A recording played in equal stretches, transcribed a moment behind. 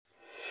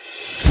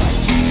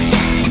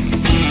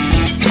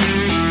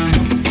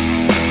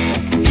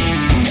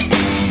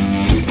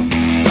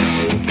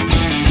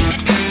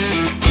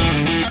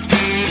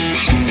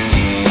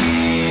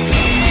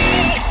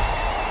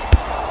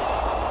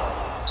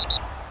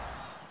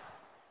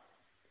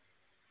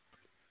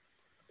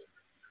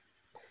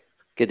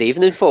Good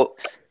evening,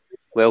 folks.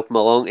 Welcome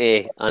along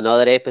to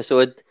another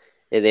episode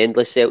of the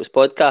EndlessCelts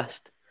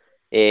podcast.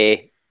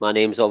 My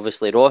name's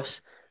obviously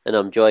Ross, and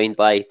I'm joined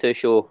by two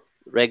show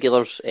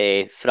regulars,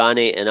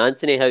 Franny and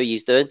Anthony. How are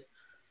you doing?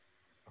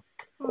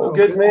 Oh,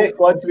 good, mate.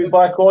 Glad to be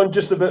back on.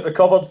 Just a bit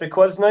recovered for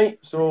quiz night,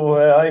 so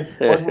I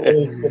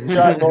wasn't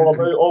chatting all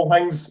about all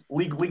things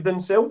league leading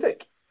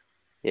Celtic.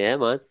 Yeah,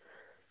 man.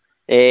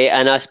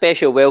 And a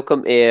special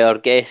welcome to our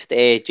guest,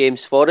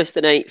 James Forrest,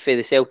 tonight for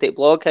the Celtic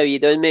blog. How are you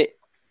doing, mate?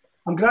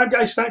 I'm glad,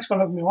 guys. Thanks for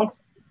having me on.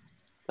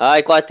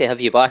 Aye, glad to have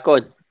you back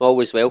on.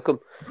 Always welcome.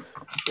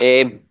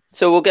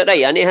 So we'll get right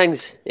into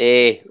things.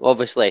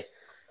 Obviously,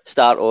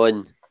 start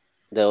on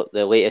the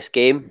latest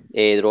game,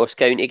 the Ross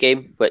County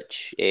game,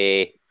 which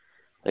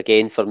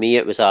again for me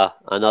it was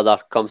another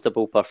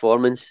comfortable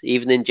performance.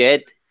 Evening,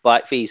 Jed,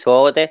 back for his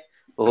holiday.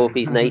 I hope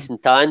he's nice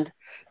and tanned.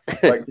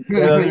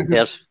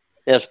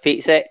 there's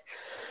Pete set.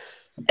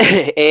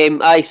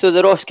 So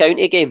the Ross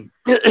County game.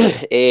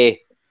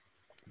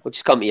 We'll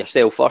just come to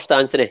yourself first,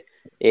 Anthony.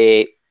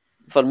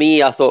 For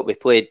me, I thought we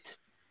played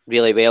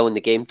really well in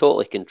the game,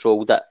 totally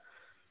controlled it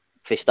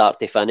from start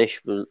to finish.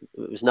 It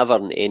was never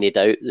any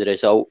doubt the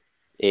result,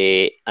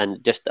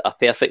 and just a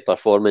perfect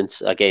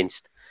performance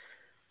against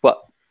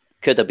what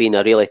could have been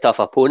a really tough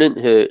opponent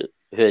who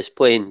is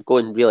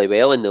going really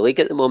well in the league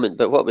at the moment.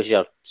 But what was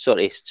your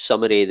sort of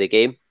summary of the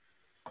game?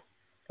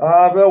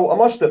 Well, I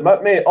must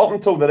admit, mate, up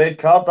until the red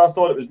card, I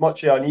thought it was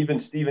much of an even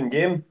Steven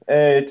game,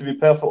 to be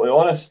perfectly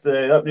honest.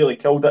 That really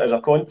killed it as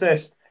a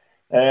contest.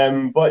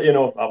 But, you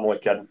know, I'm only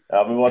kidding.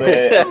 I'm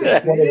ready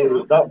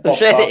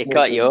to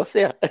cut you off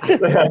there.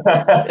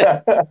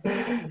 That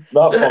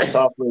first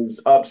half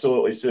was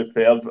absolutely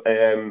superb.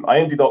 I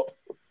ended up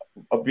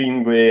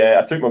being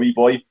I took my wee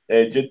boy,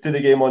 Jude, to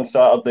the game on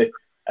Saturday.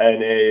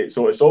 And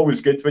so it's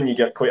always good when you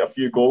get quite a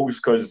few goals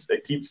because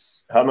it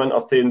keeps him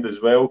entertained as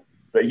well.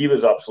 But he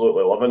was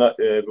absolutely loving it.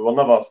 We were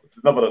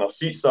never in our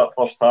seats that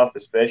first half,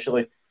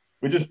 especially.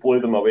 We just blew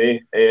them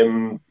away.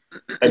 And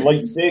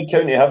like you say,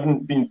 County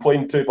haven't been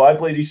playing too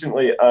badly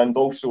recently. And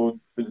also,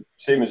 the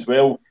same as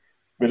well,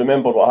 we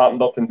remember what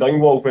happened up in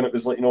Dingwall when it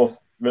was like, you know,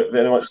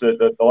 very much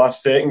the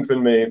last second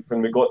when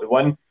we got the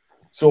win.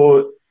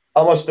 So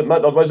I must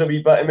admit, there was a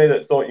wee bit of me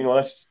that thought, you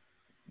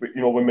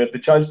know, when we had the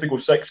chance to go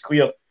 6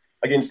 clear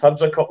against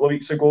Hibs a couple of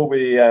weeks ago,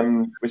 we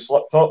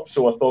slipped up.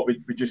 So I thought we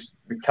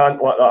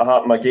can't let that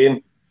happen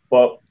again.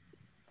 But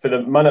for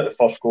the minute the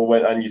first goal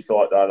went in, you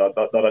thought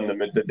they're in the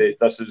mood today.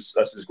 This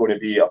is going to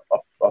be a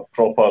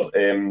proper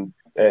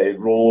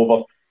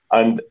rollover.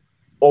 And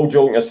all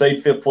joking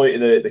aside, fair play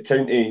to the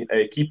County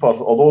keeper.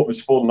 Although it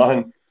was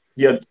 4-0,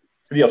 he had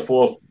 3 or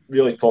 4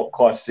 really top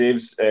class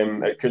saves.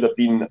 It could have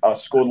been a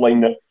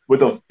scoreline that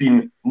would have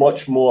been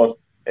much more,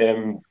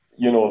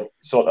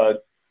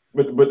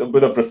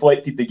 would have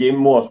reflected the game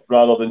more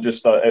rather than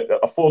just a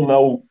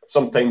 4-0.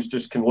 Sometimes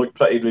just can look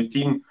pretty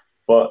routine,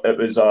 but it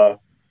was a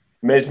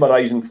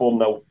mesmerising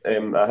 4-0,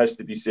 it has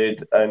to be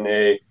said.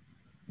 And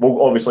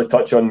we'll obviously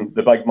touch on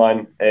the big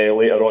man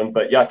later on,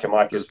 but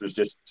Giakoumakis was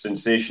just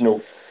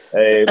sensational.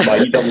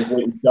 Maeda was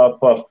looking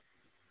sharper.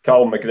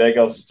 Callum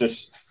McGregor's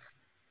just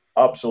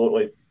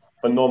absolutely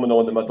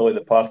phenomenal in the middle of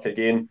the park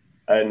again.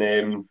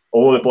 And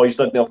although the boys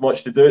didn't have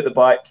much to do at the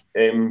back,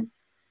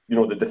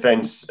 the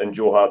defence and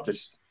Joe Hart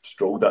just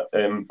strolled it.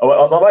 I'm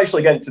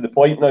actually getting to the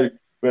point now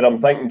where I'm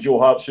thinking Joe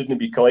Hart shouldn't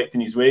be collecting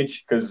his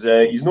wage because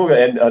he's not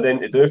had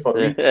anything to do for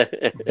weeks.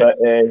 But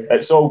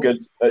it's all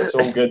good. It's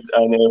all good.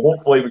 And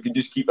hopefully we can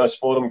just keep this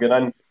forum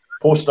going in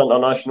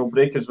post-international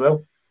break as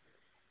well.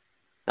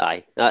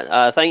 Aye,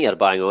 I think you're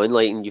bang on.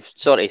 Like, and you've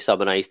sort of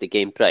summarised the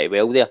game pretty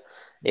well there.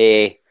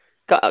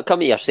 Come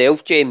to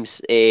yourself,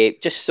 James.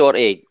 Just sort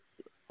of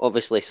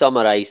obviously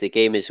summarise the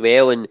game as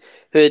well. And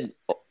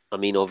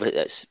obviously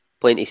it's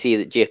plain to see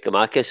that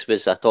Giakoumakis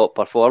was a top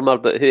performer,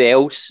 but who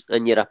else,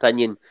 in your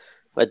opinion,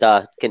 had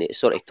a kind of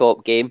sort of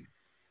top game?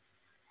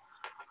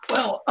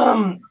 Well,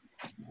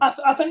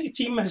 I think the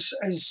team has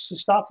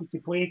started to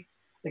play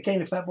the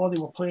kind of football they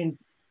were playing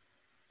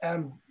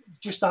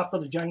just after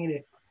the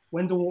January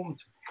window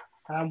opened,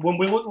 when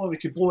we looked like we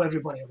could blow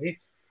everybody away.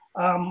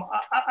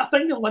 I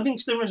think the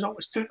Livingston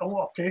result took a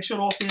lot of pressure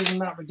off us in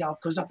that regard,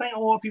 because I think a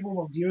lot of people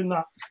were viewing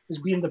that as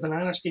being the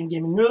banana skin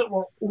game. And now that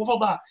we're over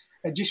that,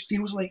 it just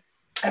feels like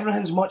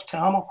everything's much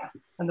calmer.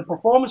 And the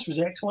performance was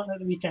excellent at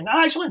the weekend.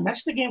 I actually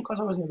missed the game because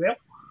I wasn't well,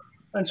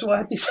 and so I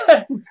had to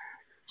sit and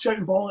shout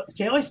and ball at the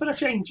telly for a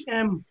change.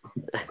 I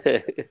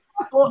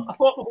thought the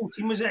whole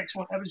team was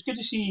excellent. It was good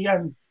to see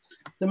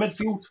the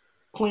midfield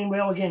playing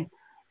well again.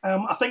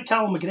 I think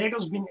Callum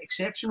McGregor's been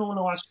exceptional in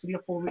the last 3 or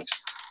 4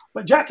 weeks.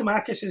 But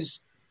Giakoumakis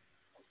is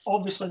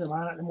obviously the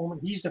man at the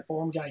moment. He's the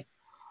form guy.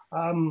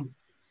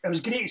 It was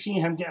great to see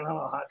him getting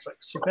another hat-trick.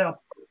 Superb.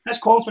 His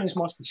confidence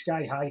must be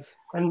sky high.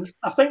 And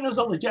I think there's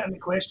a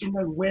legitimate question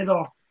now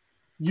whether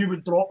you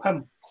would drop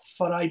him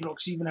for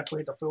Ibrox even if we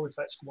had a fully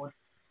fit squad.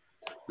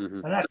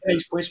 Mm-hmm. And that's a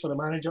nice place for the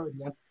manager to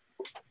be in.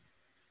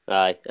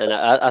 Aye, and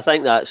I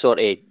think that sort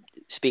of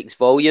speaks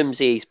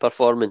volumes of his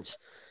performance.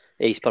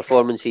 His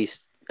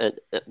performances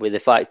with the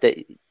fact that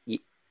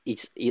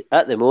he's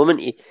at the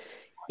moment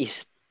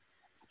he's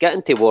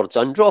getting towards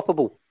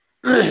undroppable.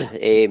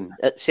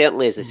 It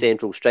certainly is the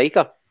central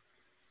striker.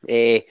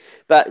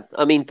 But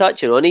I mean,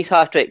 touching on his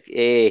hat-trick,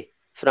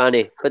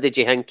 Franny, what did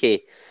you think of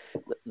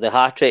the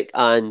hat-trick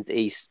and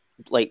his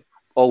like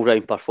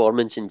all-round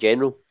performance in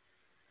general?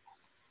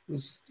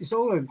 His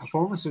all-round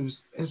performance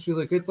is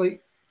really good.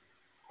 Like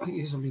I've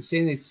been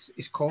saying,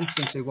 his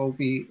confidence, he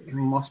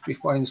must be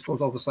flying. He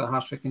scored obviously a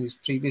hat-trick in his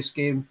previous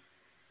game,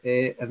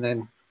 and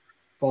then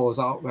follows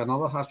out with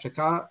another hat-trick.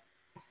 I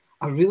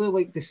really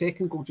like the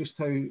second goal, just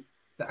how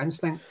the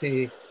instinct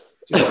to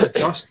just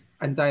adjust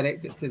and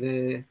direct it to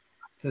the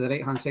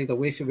right-hand side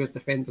away from where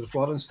defenders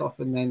were and stuff.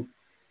 And then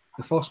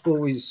the first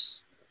goal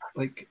is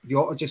like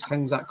Jota just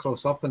hangs that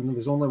cross up, and there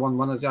was only one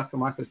winner.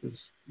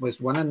 Giakoumakis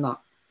was winning that.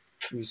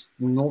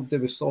 Nobody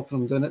was stopping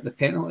him doing it. The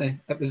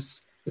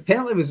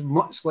penalty was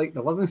much like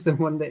the Livingston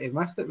one that he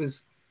missed. It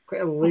was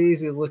quite a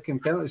lazy looking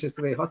penalty. It's just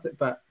the way he hit it,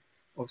 but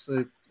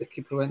obviously the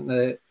keeper went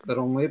the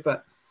wrong way.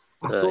 But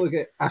I totally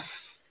get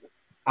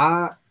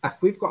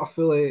if we've got a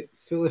fully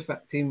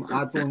fit team,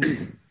 I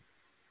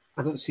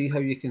don't see how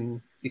you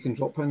can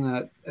drop him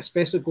that,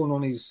 especially going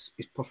on his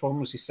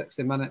performance, his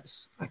 60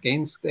 minutes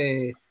against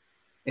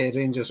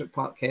Rangers at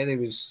Parkhead.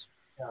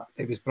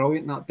 It was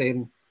brilliant that day.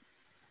 And,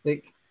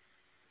 like,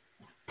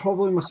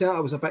 probably myself,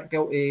 I was a bit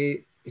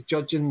guilty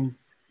judging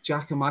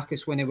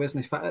Giakoumakis when he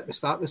wasn't fit at the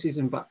start of the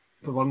season, but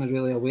we weren't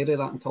really aware of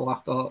that until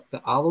after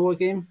the Alloa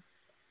game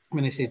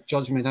when he said,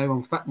 "Judge me now,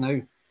 I'm fit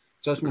now.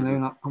 Judge me now."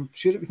 And I'm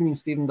sure it was me and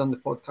Stephen done the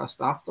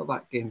podcast after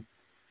that game.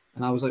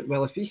 And I was like,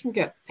 well, if he can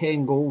get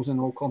 10 goals in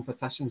all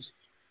competitions,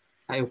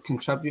 it'll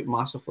contribute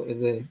massively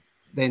to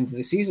the end of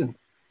the season.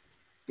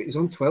 But he's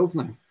on 12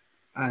 now.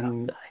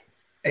 And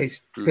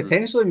he's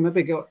potentially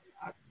maybe got,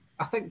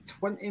 I think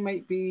 20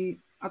 might be,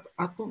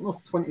 I don't know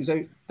if 20 is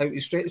out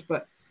of stretch,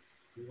 but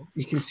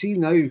you can see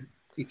now,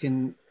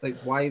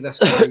 why this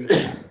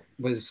guy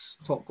was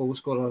top goal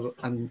scorer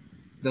in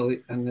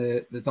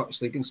the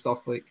Dutch league and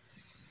stuff. Like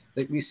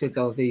we said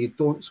the other day, you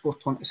don't score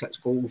 26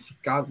 goals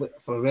regardless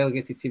for a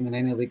relegated team in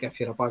any league if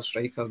you're a bad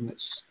striker. And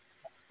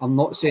I'm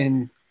not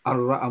saying I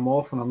wrote him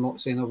off, and I'm not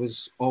saying I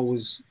was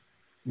always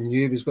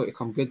knew he was going to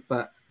come good,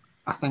 but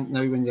I think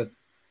now when you're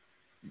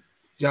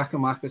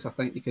Giakoumakis, I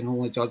think you can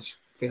only judge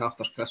for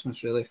after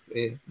Christmas really.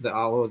 The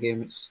Alloa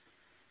game, it's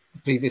the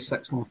previous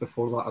 6 months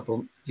before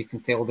that. You can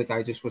tell the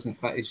guy just wasn't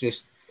fit. He's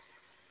just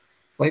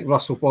like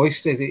Russell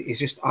Boyce said, he's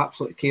just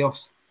absolute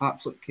chaos, and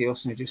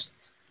he just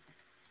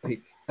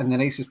like in the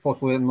nicest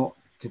possible way. Not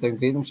to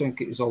downgrade him, so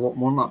he's a lot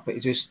more than that,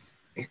 but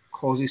he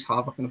causes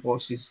havoc in the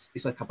box. He's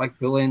like a big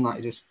bully in that.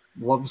 He just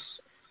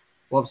loves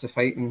the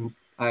fight, and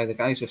the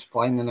guy's just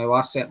flying. And now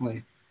I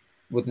certainly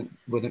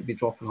wouldn't be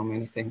dropping him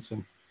anytime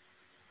soon.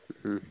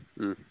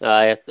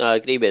 I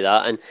agree with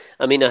that, and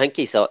I mean I think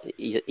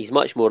he's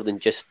much more than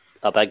just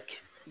a big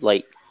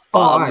like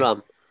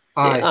ram.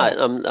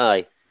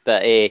 Aye.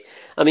 But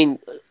I mean,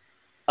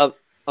 I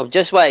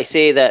just want to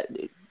say that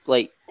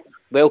like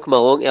welcome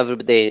along to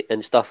everybody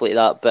and stuff like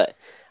that. But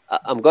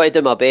I'm going to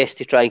do my best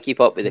to try and keep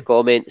up with the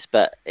comments.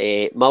 But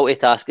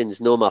multitasking's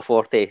no my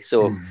forte,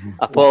 so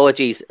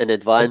apologies in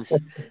advance.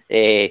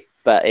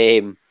 But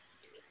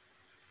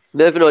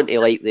moving on to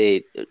like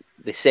the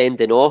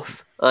sending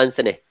off,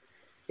 Anthony.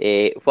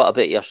 What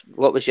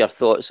was your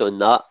thoughts on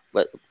that?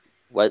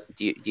 What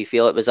do you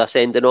feel it was a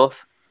sending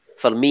off?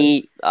 For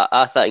me,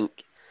 I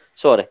think.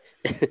 Sorry,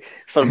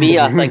 for me,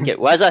 I think it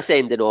was a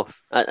sending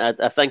off.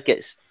 I think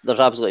there's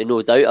absolutely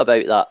no doubt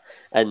about that.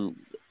 And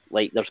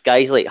like, there's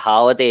guys like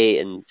Halliday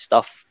and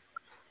stuff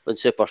on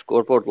Super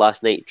Scoreboard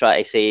last night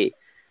try to say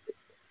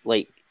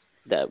like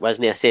that it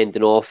wasn't a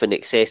sending off and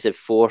excessive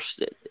force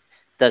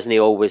doesn't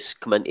always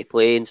come into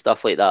play and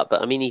stuff like that.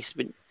 But I mean, he's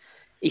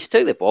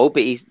took the ball,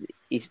 but he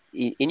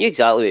knew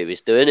exactly what he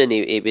was doing, and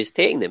he was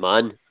taking the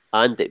man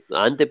and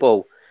the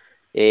ball.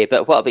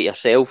 But what about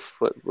yourself?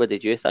 What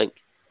did you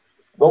think?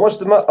 Well, I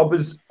must admit, I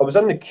was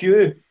in the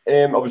queue.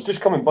 I was just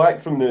coming back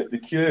from the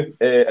queue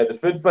at the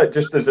food bit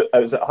just as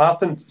it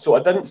happened, so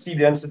I didn't see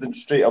the incident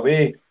straight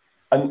away,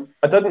 and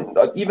I didn't.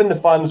 Even the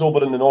fans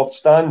over in the North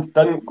Stand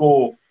didn't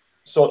go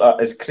sort of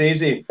as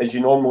crazy as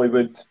you normally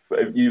would.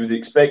 You would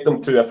expect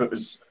them to if it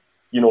was,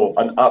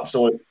 an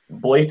absolute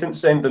blatant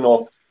sending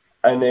off.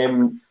 And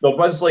there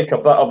was like a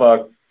bit of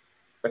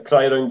a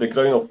cry around the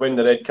ground of when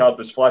the red card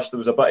was flashed. There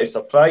was a bit of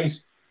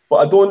surprise.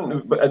 But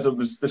as I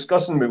was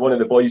discussing with one of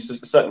the boys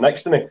sitting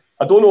next to me,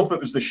 I don't know if it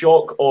was the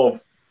shock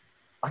of,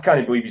 I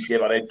can't believe he's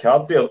gave a red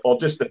card there, or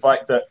just the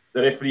fact that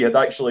the referee had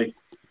actually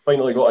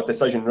finally got a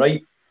decision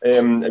right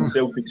in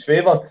Celtic's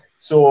favour.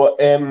 So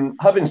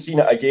having seen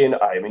it again,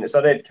 I mean, it's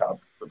a red card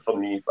for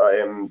me,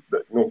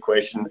 but no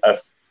question.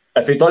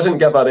 If he doesn't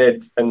give a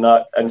red in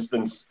that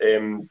instance,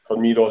 for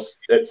me, Ross,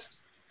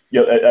 it's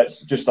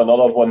just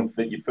another one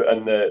that you put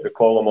in the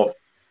column of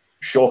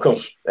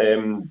shockers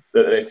that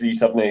the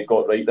referees haven't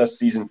got right this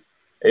season.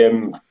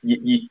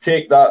 You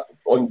take that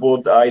on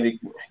board. He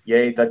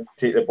did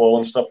take the ball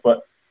and stuff,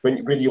 but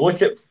when you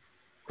look at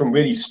from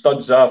where his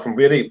studs are, from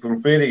where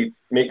he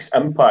makes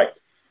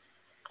impact,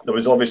 there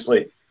was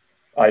obviously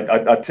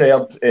I'd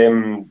heard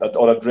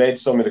or I'd read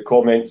some of the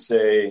comments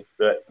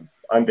that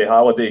Andy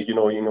Halliday,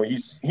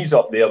 he's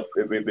up there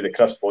with the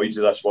Chris Boyds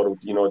of this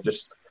world,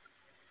 just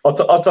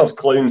utter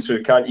clowns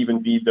who can't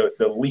even be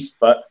the least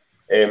bit,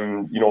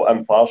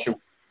 impartial.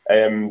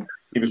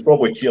 He was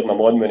probably cheering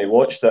them on when he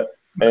watched it.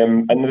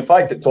 And the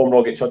fact that Tom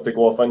Rogic had to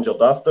go off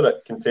injured after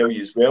it can tell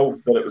you as well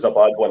that it was a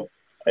bad one.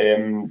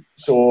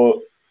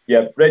 So,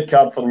 yeah, red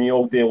card for me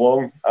all day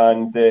long.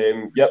 And,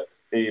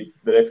 the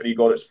referee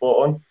got it spot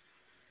on.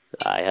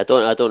 Aye, I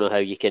don't know how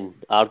you can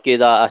argue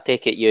that. I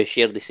take it you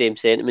share the same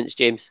sentiments,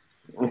 James.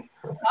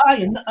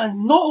 Aye,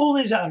 and not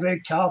only is it a red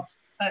card,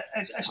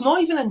 it's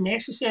not even a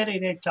necessary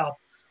red card,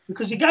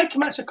 because the guy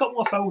commits a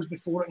couple of fouls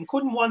before it,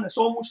 including one that's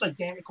almost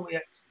identical to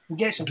it, and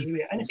gets away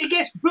with it. And if he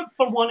gets booked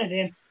for one of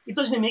them, he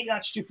doesn't make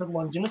that stupid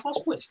lunge in the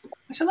first place.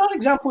 It's another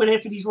example of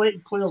referees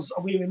letting players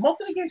away with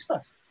murder against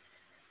us.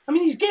 I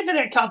mean, he's gave the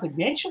red card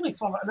eventually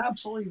for an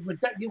absolutely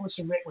ridiculous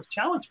and reckless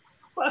challenge.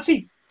 But if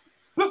he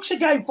books a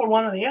guy for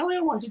one of the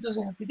earlier ones, he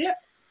doesn't have to do it.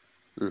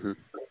 Mm-hmm.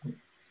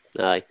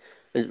 Aye.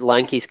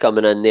 Lanky's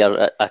coming in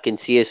there. I can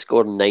see us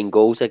scoring 9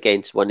 goals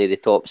against one of the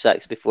top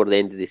 6 before the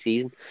end of the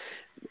season.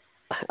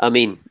 I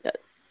mean,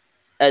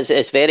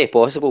 it's very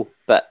possible,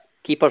 but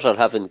keepers are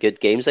having good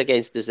games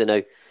against us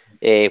now.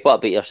 What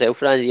about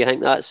yourself, Randy? Do you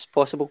think that's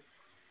possible?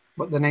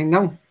 What, the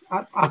 9-0?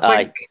 I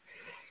think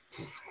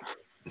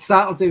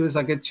Saturday was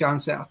a good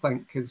chance, I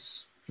think,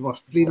 because we were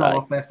 3-0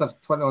 up after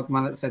 20 odd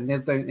minutes and they're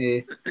down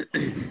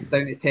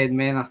to 10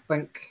 men. I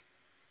think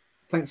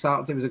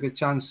Saturday was a good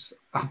chance.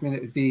 I mean,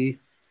 it would be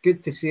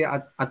good to see it.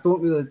 I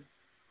don't really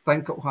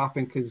think it will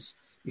happen, because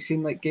you've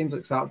seen like games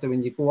like Saturday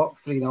when you go up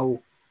 3-0,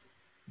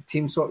 the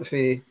team sort of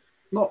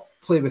not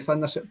play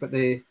within this, but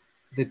they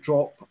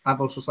drop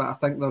ever so slightly. I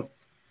think they're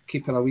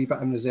keeping a wee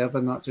bit in reserve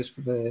in that just for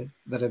the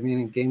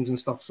remaining games and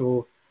stuff.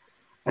 So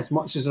as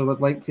much as I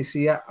would like to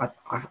see it,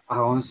 I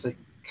honestly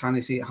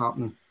can't see it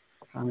happening.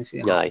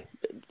 Aye.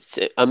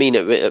 I mean,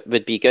 it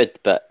would be good,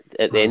 but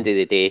at the end of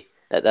the day,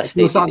 at this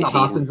stage of the season,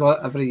 happens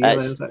every year,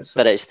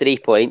 but it's 3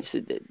 points.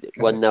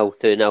 1-0,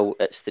 2-0,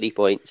 it's 3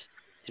 points.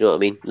 Do you know what I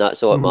mean?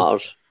 That's all that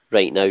matters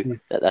right now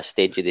at this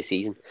stage of the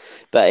season.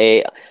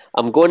 But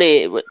I'm going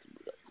to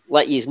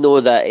let you know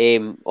that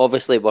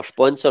obviously we're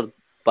sponsored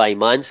by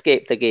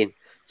Manscaped again,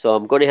 so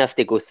I'm going to have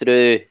to go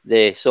through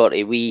the sort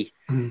of wee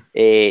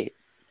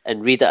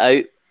and read it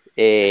out.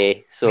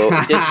 So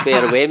just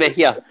bear with me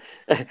here.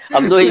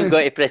 I'm not even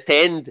going to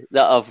pretend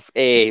that I've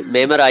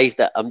memorised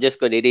it. I'm just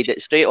going to read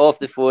it straight off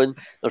the phone.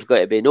 There's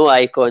going to be no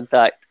eye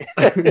contact.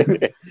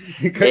 You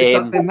could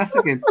start doing this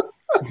again.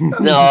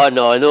 No,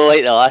 not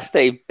like the last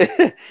time.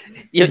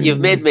 You've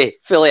made me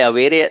fully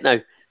aware of it now.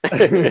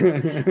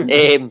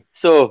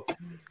 So,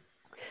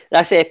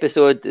 this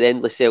episode, the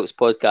EndlessCelts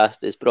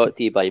podcast, is brought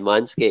to you by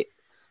Manscaped,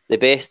 the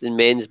best in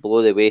men's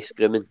below-the-waist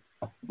grooming.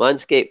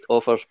 Manscaped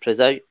offers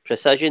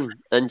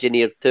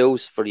precision-engineered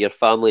tools for your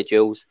family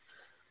jewels,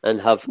 and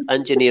have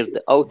engineered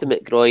the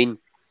ultimate groin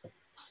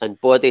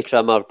and body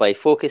trimmer by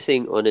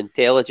focusing on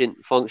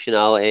intelligent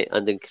functionality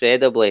and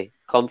incredibly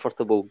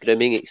comfortable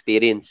grooming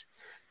experience.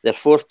 Their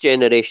 4th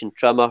generation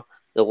trimmer,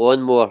 the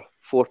Lawnmower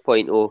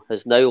 4.0,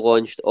 has now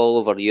launched all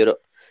over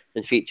Europe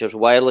and features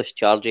wireless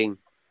charging,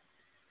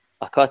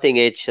 a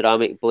cutting-edge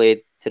ceramic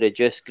blade to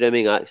reduce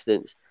grooming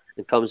accidents,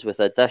 and comes with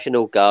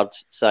additional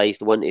guards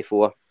sized 1 to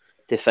 4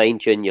 to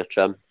fine-tune your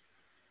trim.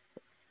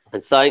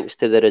 And thanks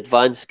to their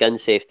advanced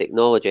skin-safe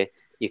technology,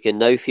 you can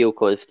now feel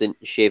confident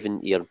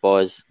shaving your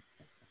balls.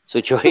 So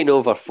join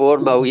over 4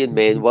 million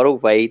men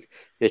worldwide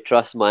who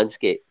trust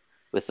Manscaped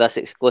with this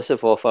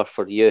exclusive offer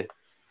for you.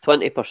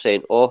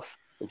 20% off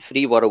and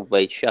free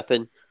worldwide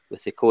shipping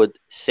with the code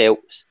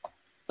CELTS.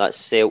 That's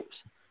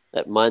CELTS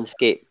at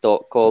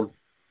manscaped.com,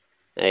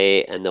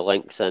 and the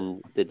link's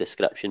in the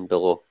description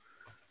below.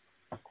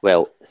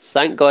 Well,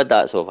 thank God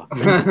that's over.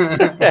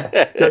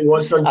 Tell you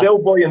what, son, Del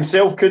Boy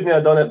himself couldn't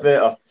have done it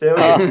better.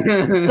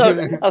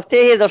 I'll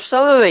tell you, there's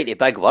some mighty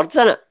big words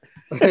in it.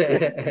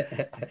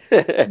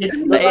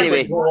 But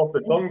anyway, off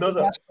the tongue, does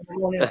it?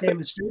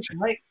 Demonstration,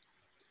 right?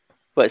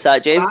 What's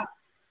that, James?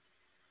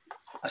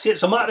 I say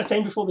it's a matter of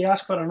time before they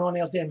ask for an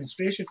on-air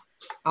demonstration.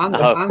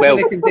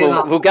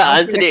 We'll get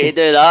Anthony to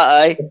do that,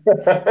 aye.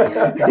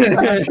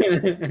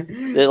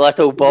 The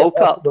little ball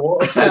cup.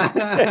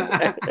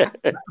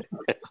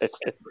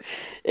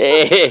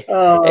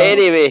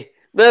 Anyway,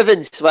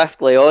 moving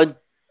swiftly on.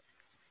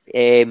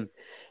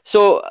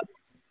 So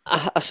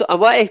I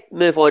want to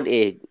move on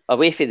to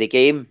away from the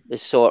game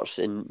as sorts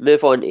and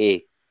move on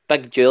to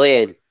Big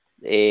Julian.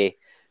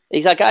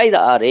 He's a guy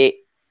that I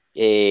rate,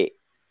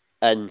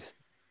 and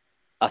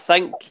I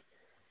think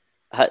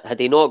had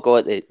he not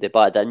got the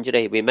bad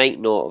injury, we might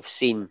not have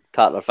seen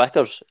Carter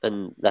Vickers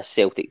in this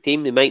Celtic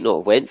team. They might not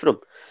have went for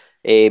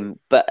him.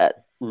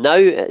 But now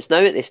it's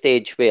at the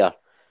stage where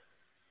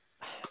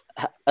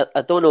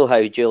I don't know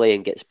how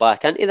Julian gets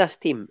back into this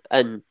team.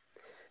 And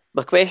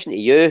my question to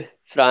you,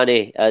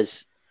 Franny,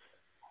 is: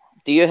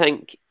 do you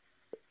think,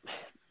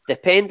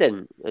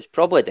 it's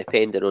probably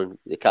depending on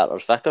the Carter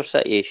Vickers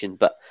situation,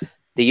 but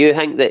Do you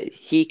think that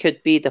he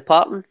could be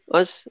departing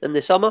us in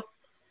the summer?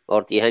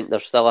 Or do you think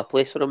there's still a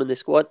place for him in the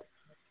squad?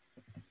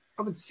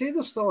 I would say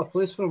there's still a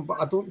place for him,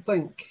 but I don't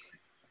think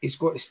he's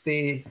got to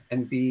stay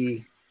and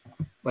be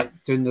like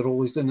doing the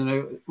role he's doing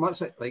now.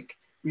 Much like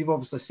we've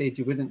obviously said,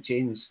 you wouldn't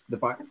change the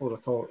back four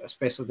at all,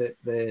 especially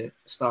the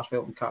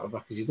Starfelt and Carter,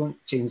 because you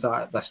don't change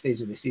that at this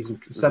stage of the season,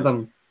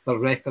 considering their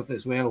record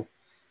as well.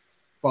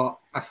 But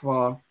if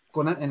we're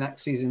going into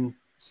next season,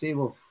 say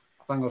we've,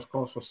 fingers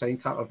crossed, we've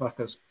signed Carter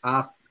Vickers,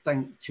 I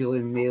think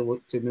Julian may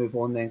look to move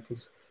on then,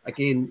 because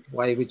again,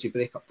 why would you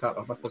break up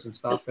Carter Vickers and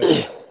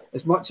Starfelt?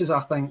 As much as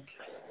I think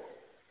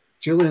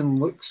Julian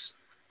looks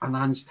an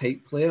Ange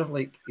type player,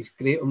 like he's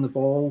great on the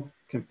ball,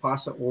 can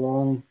pass it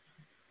along,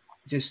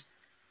 just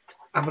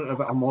everything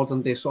about a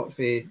modern day sort of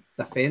a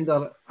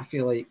defender, I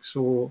feel like.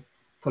 So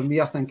for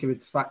me, I think he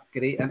would fit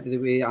great into the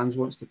way Ange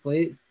wants to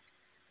play.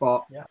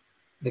 But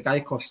the guy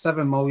costs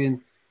 $7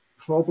 million,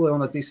 probably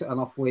on a decent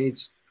enough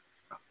wage,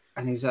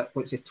 and he's at,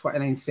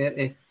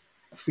 29-30.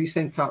 If we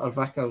send Carter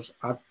Vickers,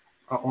 I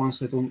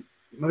honestly don't.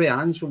 Maybe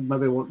Ange will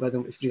maybe want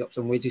him to free up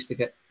some wages to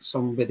get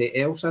somebody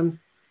else in.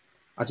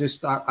 I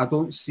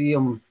don't see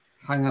him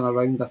hanging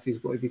around if he's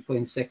got to be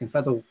playing second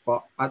fiddle.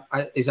 But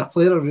he's a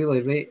player I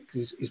really rate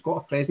because he's got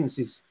a presence.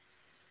 He's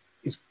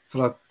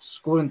for a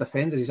scoring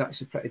defender, he's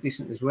actually pretty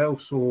decent as well.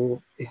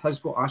 So he has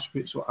got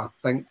attributes that I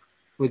think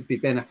would be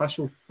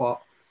beneficial. But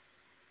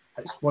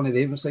it's one of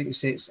the like you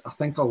say. I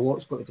think a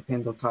lot's got to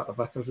depend on Carter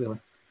Vickers really.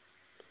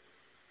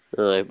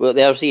 Well,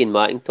 there's Ian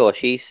McIntosh.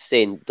 He's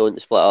saying don't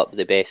split up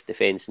the best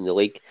defence in the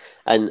league,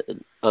 and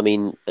I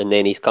mean, and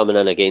then he's coming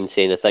in again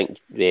saying I think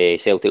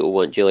Celtic will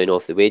want Julian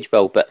off the wage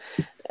bill. But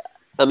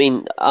I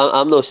mean,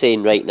 I'm not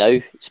saying right now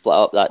split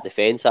up that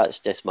defence. That's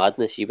just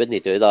madness. You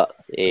wouldn't do that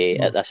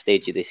at this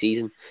stage of the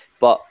season.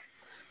 But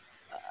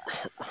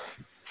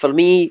for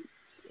me,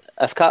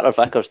 if Carter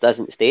Vickers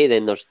doesn't stay,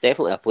 then there's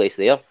definitely a place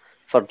there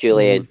for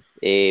Julian.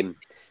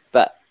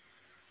 But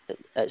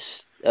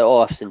it's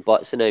all ifs and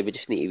buts now. We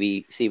just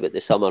need to see what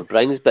the summer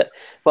brings. But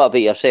what about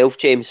yourself,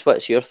 James?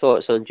 What's your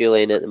thoughts on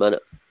Julian at the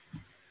minute?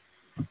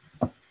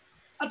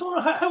 I don't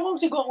know how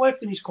long's he got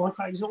left in his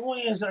contract. Is it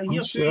only a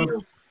year?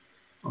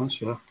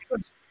 Unsure.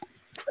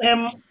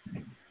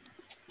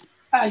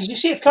 As you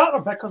say, if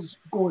Carter Vickers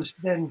goes,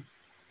 then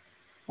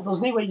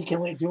there's no way you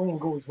can let Julian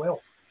go as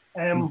well.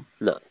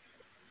 No.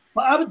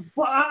 But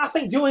I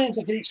think Julian's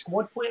a great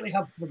squad player to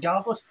have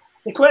regardless.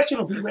 The question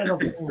will be whether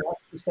he's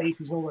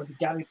not going to be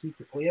guaranteed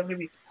to play every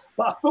week.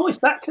 But I probably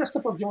think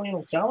Christopher Julian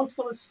will challenge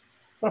for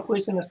a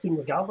place in this team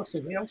regardless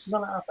of who else is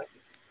on it, I think.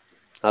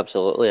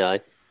 Absolutely, aye.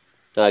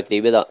 I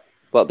agree with that.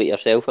 What about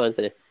yourself,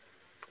 Anthony?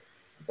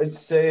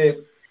 It's a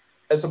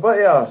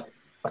bit of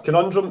a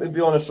conundrum, to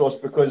be honest, Ross,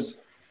 because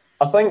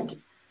I think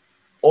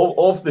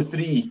of the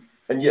three,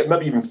 and yet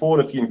maybe even four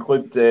if you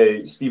include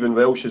Stephen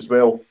Welsh as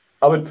well,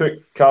 I would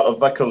put Carter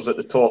Vickers at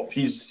the top.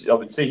 I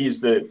would say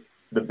he's the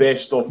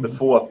best of the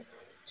four.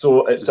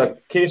 So it's a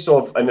case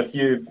of, and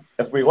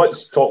if we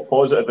let's talk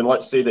positive and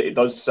let's say that he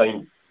does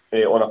sign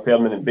on a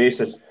permanent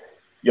basis,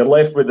 you're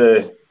left with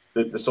the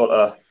sort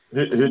of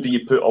who do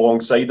you put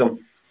alongside him?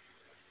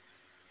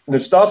 Now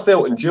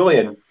Starfelt and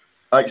Julian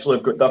actually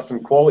have got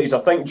different qualities. I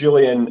think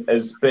Julian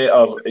is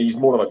better. He's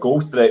more of a goal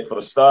threat for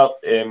a start.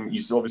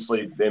 He's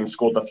obviously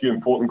scored a few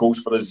important goals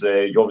for us.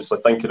 You obviously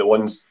think of the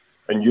ones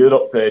in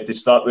Europe to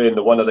start with, and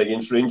the winner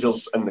against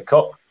Rangers in the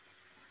Cup.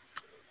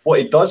 What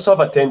he does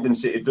have a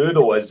tendency to do,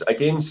 though, is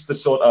against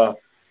the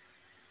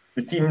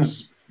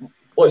teams,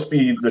 let's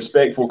be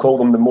respectful, call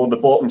them the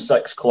bottom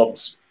six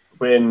clubs,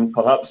 when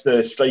perhaps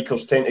the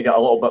strikers tend to get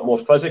a little bit more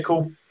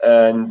physical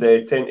and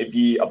tend to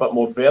be a bit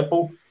more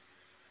verbal.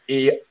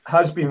 He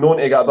has been known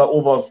to get a bit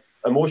over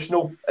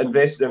emotionally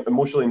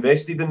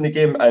invested in the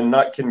game, and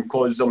that can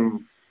cause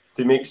him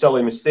to make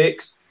silly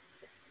mistakes.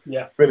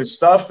 Yeah. Whereas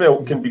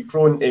Starfelt can be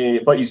prone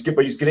to, but he's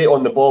great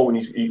on the ball,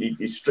 and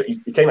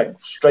he kind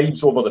of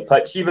strides over the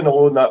pitch. Even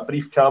alone that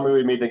brief cameo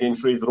he made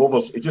against Raith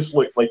Rovers, it just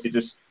looked like he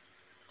just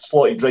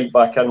slotted right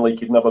back in like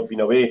he'd never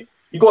been away.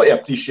 You got to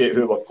appreciate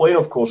who we're playing,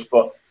 of course,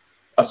 but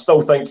I still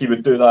think he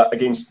would do that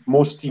against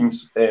most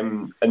teams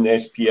in the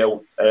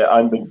SPL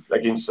and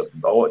against a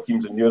lot of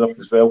teams in Europe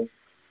as well.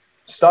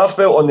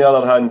 Starfelt, on the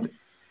other hand,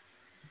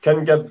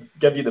 can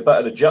give you the bit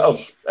of the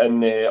jitters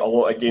in a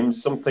lot of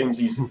games. Sometimes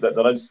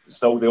there is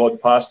still the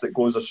odd pass that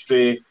goes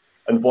astray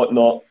and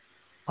whatnot.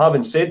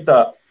 Having said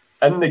that,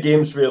 in the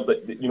games where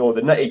the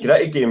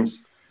nitty-gritty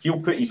games, he'll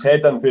put his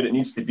head in where it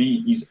needs to be.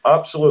 He's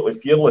absolutely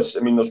fearless. I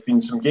mean, there's been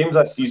some games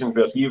this season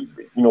where you'd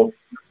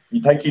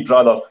think he'd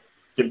rather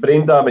get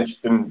brain damage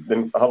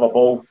than have a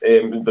ball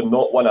than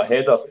not win a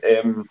header.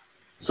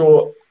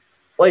 So,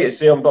 like I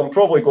say, I'm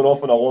probably going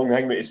off on a long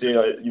thing to say,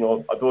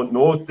 I don't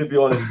know, to be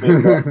honest.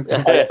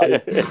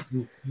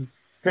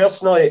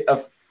 Personally,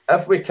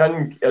 if we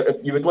can,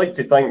 you would like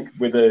to think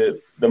with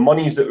the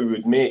monies that we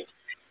would make,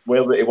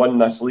 whether to win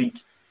this league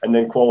and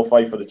then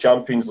qualify for the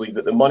Champions League,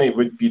 that the money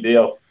would be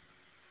there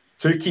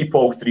to keep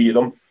all three of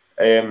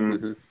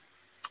them.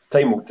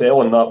 Time will tell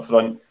on that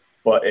front,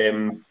 but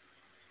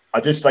I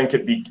just think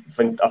it'd be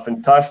a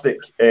fantastic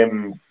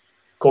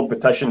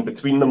competition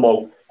between them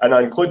all. And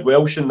I include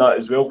Welsh in that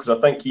as well, because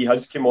I think he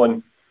has come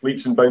on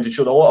leaps and bounds. He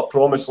showed a lot of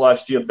promise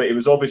last year, but he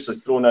was obviously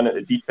thrown in at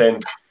the deep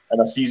end in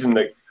a season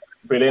that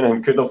where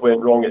anything could have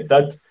went wrong, it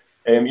did.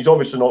 He's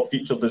obviously not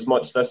featured as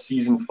much this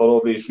season for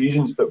obvious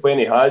reasons, but when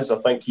he has, I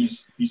think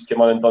he's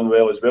come in and done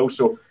well as well.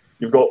 So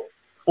you've got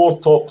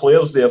 4 top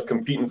players there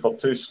competing for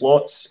 2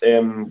 slots,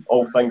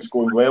 all things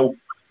going well.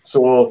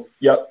 So,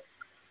 yeah,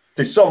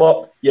 to sum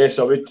up, yes,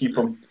 I would keep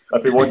him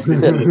if he wants to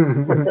stay.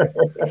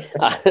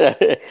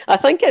 I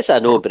think it's a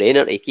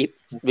no-brainer to keep.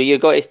 Were you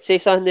got to say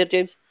something there,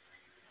 James?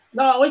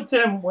 No, I liked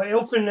what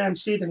Elfin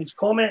said in his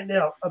comment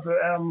there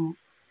about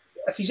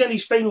if he's in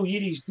his final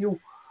year of his deal,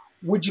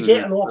 would you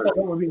get an offer that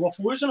would be worth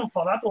losing him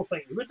for? I don't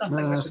think you would. I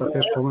think that's a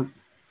fair comment.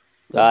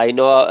 I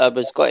know I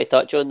was going to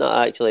touch on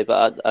that actually,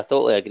 but I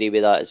totally agree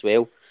with that as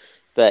well.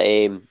 But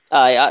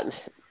I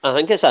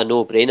think it's a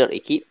no-brainer to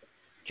keep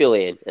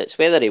Julian. It's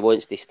whether he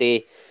wants to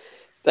stay,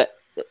 but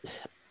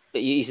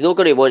he's not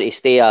going to want to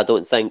stay, I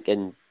don't think,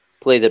 and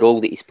play the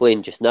role that he's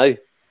playing just now.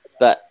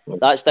 But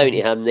that's down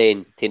to him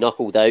then to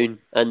knuckle down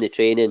in the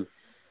training,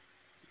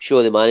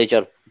 show the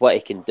manager what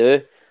he can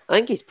do. I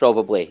think he's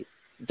probably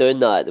doing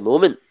that at the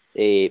moment.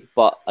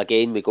 But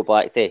again, we go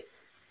back to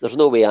there's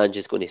no way Ange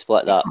is going to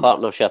split that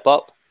partnership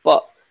up.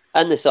 But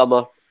in the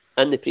summer,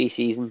 in the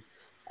pre-season,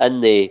 in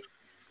the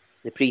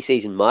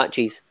pre-season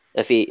matches,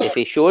 if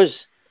he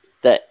shows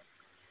that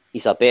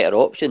he's a better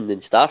option than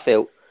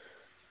Starfelt,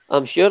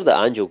 I'm sure that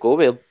Ange will go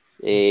with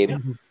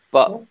him.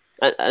 But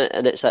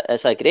and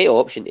it's a great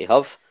option to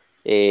have.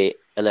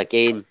 And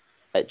again,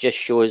 it just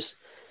shows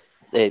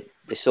the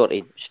sort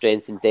of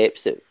strength and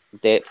depth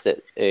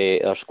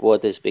that our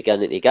squad is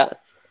beginning to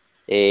get.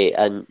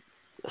 And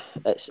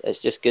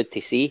it's just good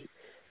to see.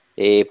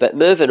 But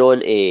moving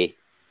on,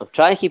 I'm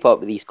trying to keep up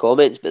with these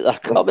comments, but they're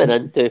coming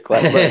in too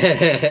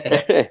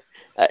quickly.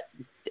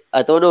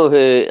 I don't know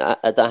who.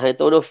 I don't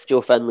know if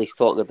Joe Finley's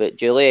talking about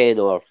Julian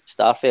or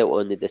Starfelt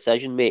on the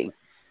decision making.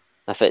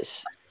 If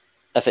it's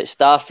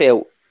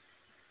Starfelt,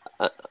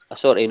 I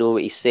sort of know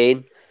what he's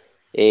saying.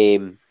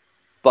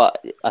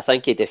 But I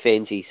think he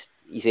defends his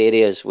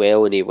areas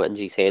well and he wins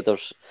his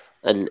headers.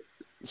 And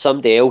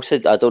somebody else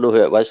had, I don't know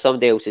who it was,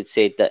 somebody else had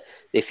said that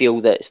they feel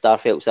that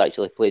Starfelt's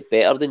actually played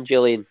better than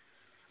Julian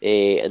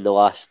in the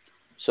last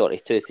sort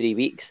of 2-3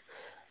 weeks.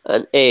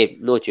 And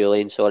no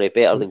Julian, sorry,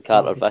 better than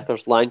Carter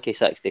Vickers. Lanky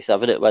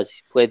 67 it was.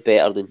 He played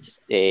better than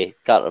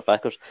Carter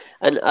Vickers.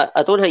 And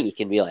I don't think you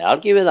can really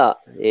argue with that.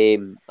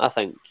 I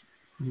think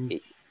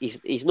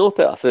he's not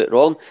put a foot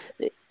wrong.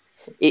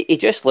 He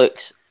just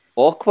looks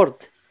awkward.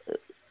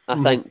 I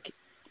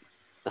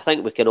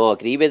think we can all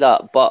agree with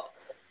that. But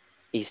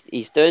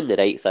he's doing the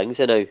right things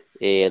now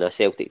in a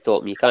Celtic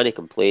top, and you can't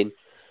complain.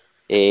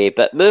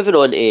 But moving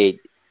on to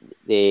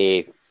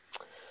the...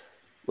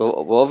 We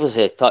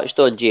obviously touched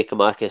on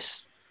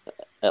Giakoumakis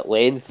at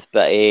length,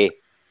 but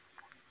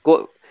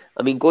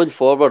going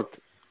forward,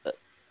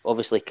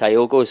 obviously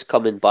Kyogo's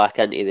coming back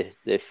into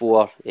the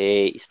fore.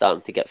 He's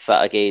starting to get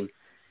fit again.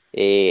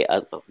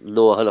 I'm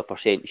not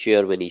 100%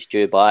 sure when he's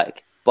due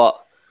back,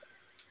 but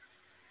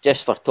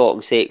just for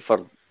talking sake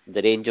for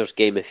the Rangers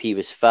game, if he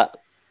was fit,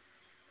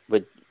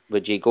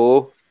 would you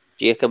go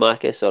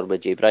Giakoumakis or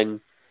would you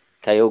bring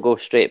Kyogo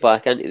straight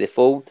back into the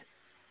fold?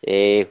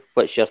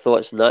 What's your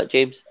thoughts on that,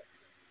 James?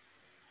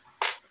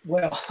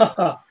 Well,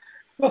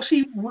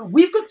 see,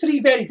 we've got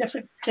 3 very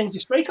different kinds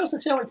of strikers in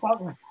Celtic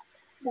Park.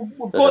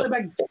 We've got the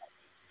big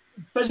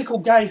physical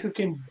guy who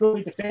can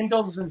bully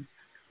defenders, and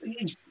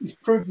he's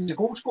proved he's a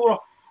goal scorer.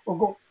 We've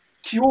got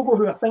Kyogo,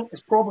 who I think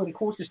is probably the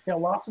closest to a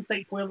Larson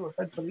type player that we've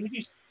had for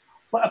ages.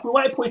 But if we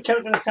want to play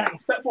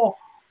counter-attacking football,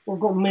 we've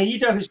got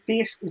Maeda, whose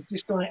pace is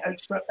just going to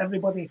outstrip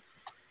everybody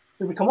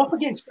that we come up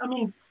against. I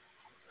mean,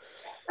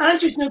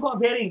 Ange's now got a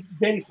very,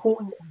 very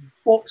potent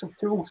box of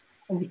tools,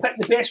 and you pick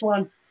the best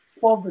one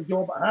for the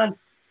job at hand.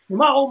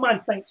 My old man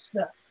thinks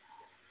that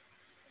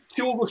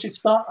Kyogo should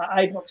start at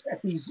Ibrox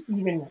if he's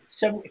even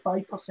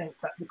 75% fit,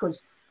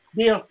 because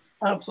they're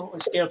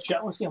absolutely scared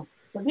shitless of him.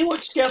 But they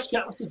look scared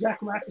shitless to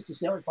Giakoumakis to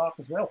Celtic Park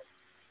as well.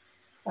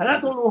 And I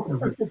don't know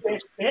who the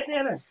best bet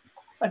there is.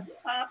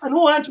 I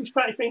know Ange was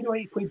trying to find a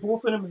way to play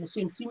both of them in the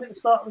same team at the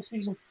start of the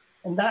season,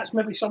 and that's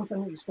maybe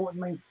something that he's got in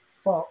mind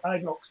for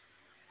Ibrox.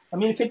 I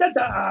mean, if he did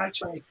that,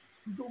 actually,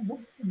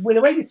 with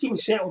the way the team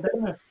is settled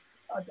down now,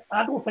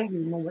 I don't think we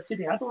know what to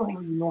do. I don't think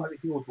we know how to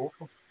deal with both of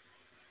them.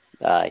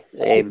 Aye.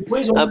 If he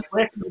plays on the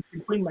left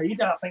between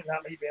Maeda, I think that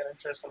might be an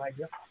interesting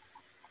idea.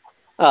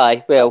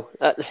 Aye, well,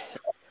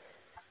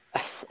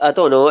 I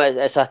don't know.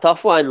 It's a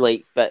tough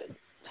one, but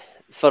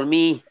for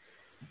me,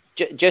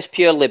 just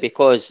purely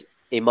because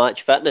of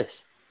match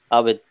fitness, I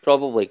would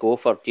probably go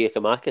for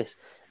Giakoumakis.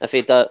 If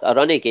he had a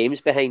run of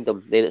games behind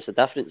him, then it's a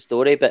different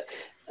story. But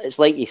it's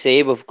like you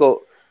say, we've got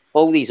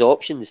all these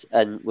options,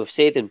 and we've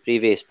said in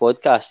previous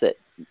podcasts that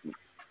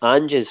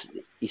Ange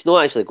he's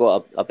not actually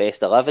got a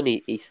best 11.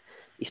 He's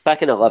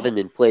picking 11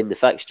 and playing the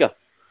fixture.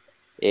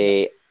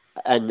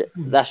 And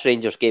this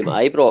Rangers game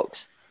at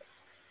Ibrox,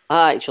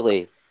 I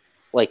actually,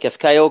 if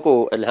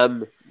Kyogo and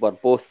him were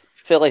both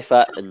fully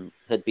fit and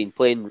had been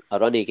playing a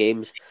run of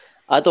games,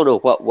 I don't know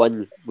what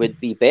one would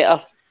be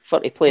better for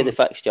to play the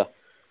fixture.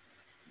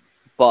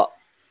 But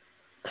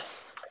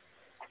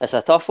it's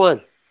a tough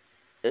one.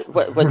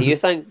 What do you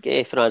think,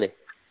 Franny?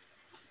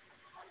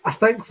 I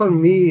think for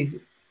me,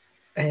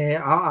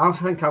 I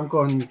think I'm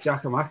going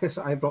Giakoumakis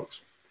at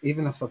Ibrox,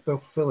 even if they're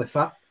both fully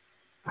fit.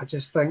 I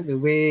just think the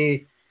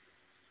way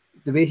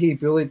he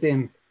bullied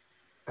them,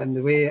 and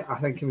the way I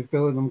think he was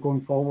bullying them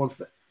going forward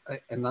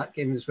in that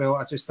game as well,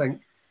 I just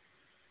think,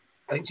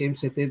 like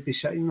James said, they'd be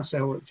shitting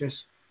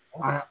themselves.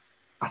 I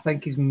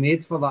think he's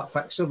made for that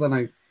fixture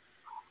now.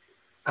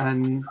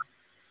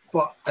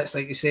 But it's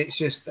like you say,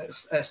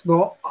 it's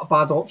not a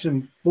bad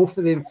option. Both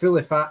of them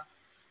fully fit,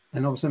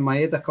 and obviously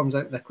Maeda comes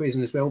out of the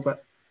equation as well,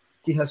 but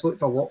he has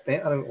looked a lot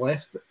better out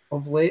left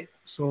of late.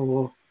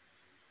 So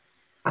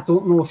I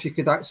don't know if you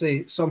could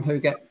actually somehow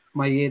get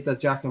Maeda,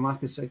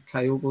 Giakoumakis, and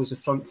Kyogo as the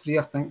front three.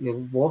 I think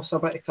you lost a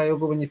bit of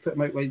Kyogo when you put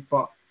him out wide,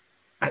 but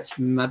it's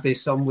maybe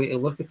some way to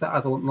look at it.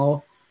 I don't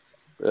know.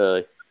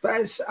 Really?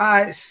 But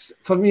it's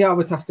for me, I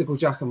would have to go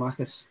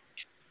Giakoumakis.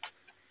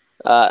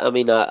 I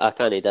mean, I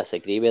can't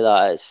disagree with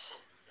that.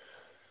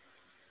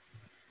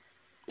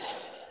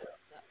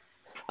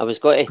 I was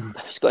going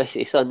to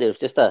say something. It was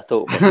just a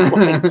total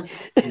blank.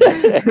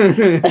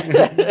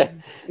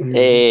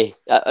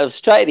 I was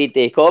trying to read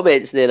the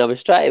comments, and then I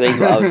was trying to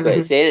mind what I was going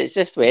to say, and it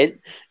just went.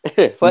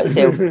 What's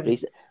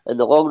self-appraisal? In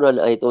the long run,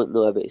 I don't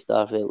know about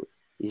Starfield.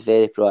 He's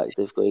very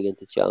proactive, going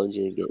into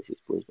challenges and gets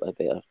exposed by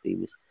better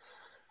teams.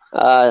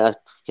 I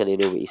kind of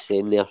know what he's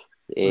saying there.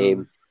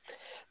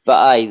 But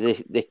aye,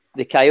 the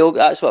Kyogo,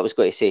 that's what I was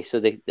going to say.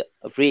 So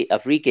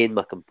I've regained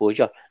my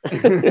composure.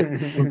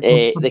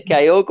 The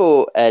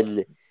Kyogo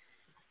and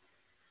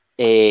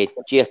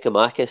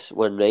Giakoumakis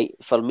one, right?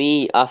 For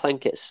me, I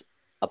think it's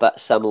a bit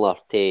similar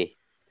to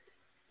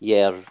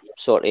your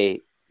sort of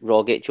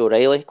Rogic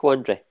O'Reilly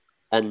quandary,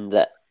 and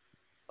that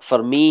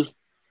for me,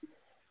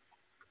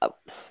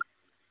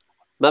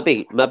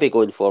 maybe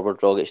going forward,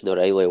 Rogic and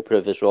O'Reilly will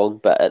prove us wrong.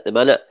 But at the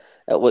minute,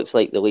 it looks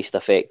like the least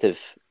effective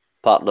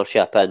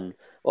partnership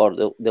or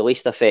the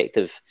least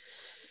effective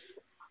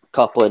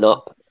coupling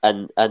up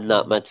in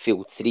that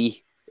midfield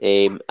three.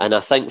 And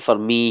I think for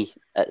me,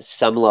 it's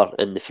similar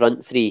in the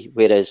front three,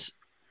 whereas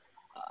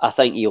I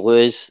think you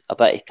lose a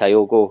bit of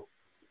Kyogo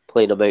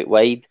playing him out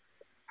wide.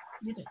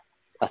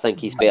 I think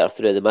he's better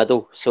through the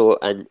middle. So,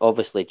 and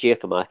obviously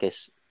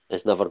Giakoumakis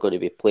is never going to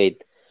be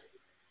played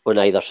on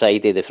either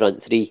side of the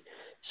front three.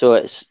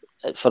 So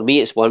for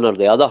me, it's one or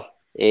the other.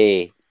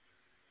 And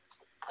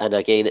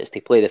again, it's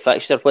to play the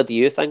fixture. What do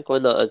you think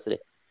on that, Anthony?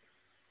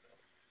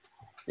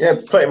 Yeah,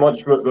 pretty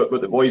much what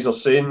the boys are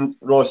saying,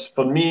 Ross.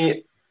 For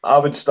me, I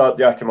would start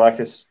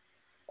Giakoumakis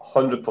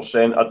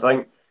 100%. I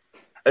think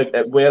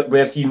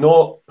where he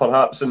not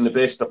perhaps in the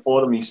best of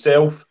form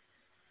himself,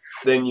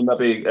 then you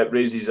maybe it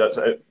raises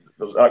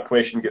that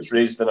question gets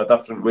raised in a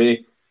different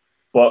way.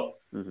 But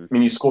I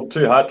mean, he scored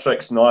 2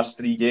 hat-tricks in the last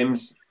 3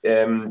 games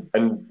in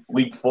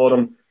league for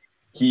him.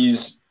 He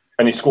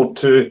scored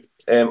 2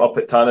 up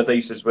at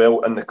Tannadice as well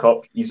in the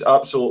cup. He's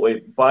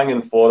absolutely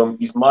banging for him.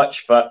 He's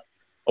match fit.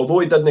 Although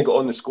he didn't get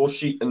on the score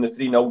sheet in the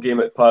 3-0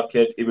 game at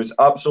Parkhead, he was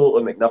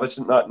absolutely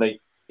magnificent that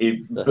night.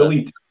 He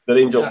bullied the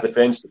Rangers'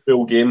 defence the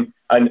full game,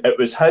 and it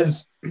was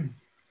his.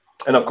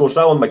 And of course,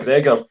 Alan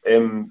McGregor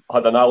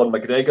had an Alan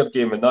McGregor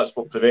game, and that's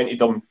what prevented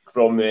him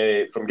from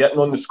getting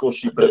on the score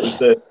sheet. But it was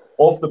the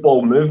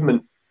off-the-ball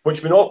movement,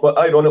 which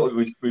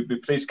ironically we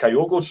praised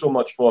Kyogo so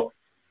much for.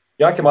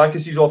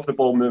 Giakoumakis'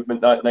 off-the-ball movement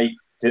that night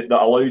that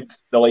allowed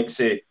the likes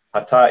of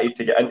Hatricks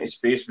to get into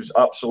space was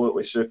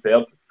absolutely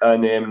superb.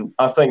 And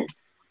I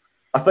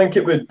think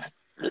it would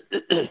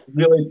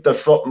really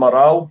disrupt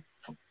morale,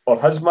 or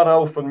his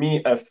morale for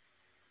me, if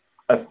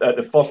at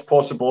the first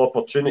possible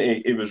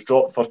opportunity he was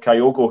dropped for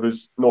Kyogo,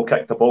 who's not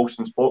kicked a ball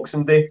since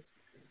Boxing Day.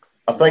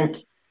 I think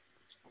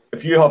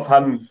if you have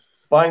him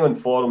bang on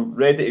form,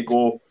 ready to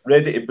go,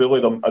 ready to bully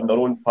them in their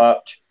own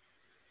patch,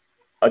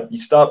 you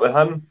start with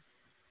him.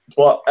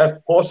 But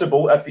if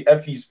possible,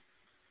 if he's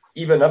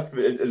even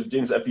as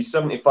James, if he's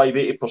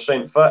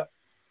 75-80% fit,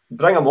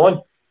 bring him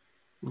on,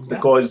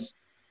 because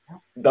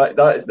that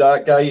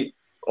guy,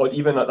 or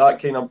even at that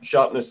kind of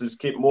sharpness, is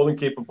more than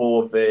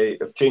capable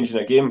of changing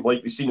a game,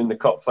 like we've seen in the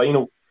cup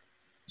final.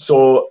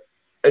 So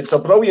it's a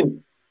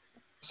brilliant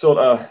sort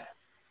of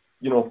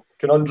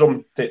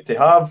conundrum to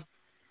have.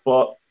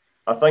 But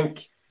I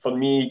think for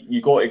me,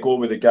 you got to go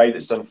with the guy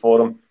that's in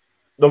form.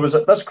 There was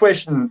this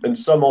question in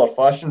similar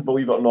fashion,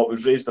 believe it or not,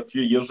 was raised a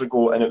few years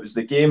ago, and it was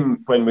the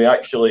game when we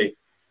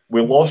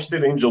lost to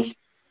Rangers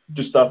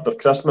just after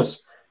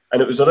Christmas,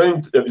 and it was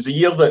a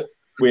year that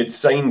we had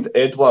signed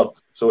Edward.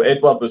 So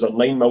Edward was a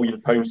 £9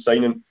 million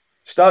signing.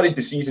 Started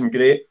the season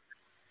great,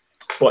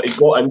 but he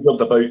got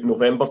injured about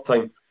November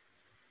time.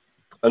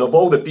 And of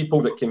all the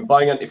people that came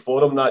bang into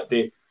form that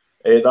day,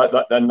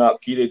 that in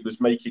that period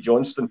was Mikey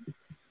Johnston.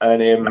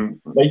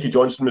 And Mikey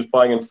Johnston was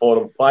banging for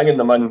him, banging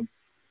them in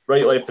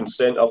right, left and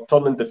centre,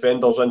 turning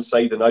defenders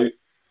inside and out.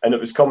 And it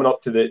was coming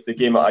up to the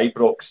game at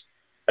Ibrox,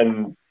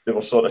 and they were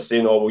sort of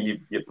saying, "Oh, well,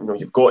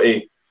 you've got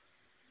to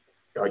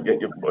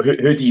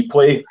who do you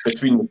play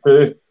between the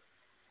two?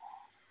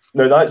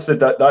 Now that's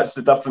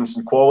the difference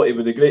in quality.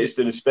 With the greatest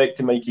of respect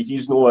to Mikey,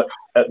 he's not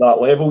at that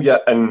level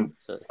yet, and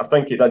I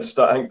think he did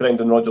start. I think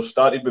Brendan Rodgers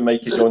started with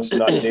Mikey Johnson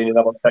that day, and he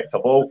never picked a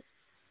ball.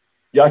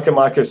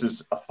 Giakoumakis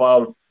is a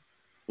far,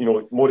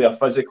 more of a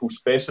physical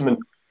specimen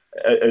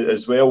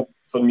as well.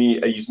 For me,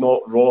 he's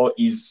not raw.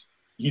 He's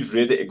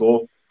ready to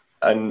go,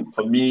 and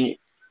for me,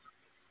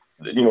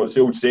 it's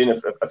the old saying: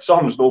 if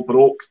something's not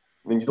broke,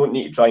 then you don't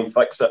need to try and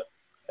fix it.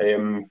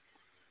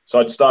 So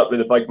I'd start with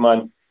the big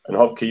man and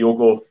have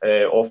Kyogo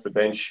off the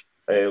bench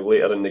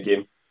later in the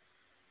game.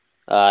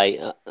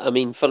 Aye, I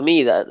mean, for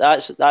me,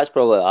 that's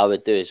probably what I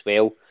would do as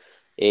well.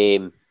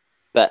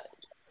 But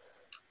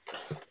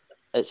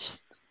it's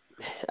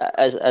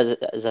as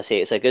I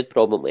say, it's a good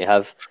problem to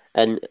have.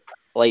 And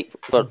like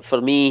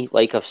for me,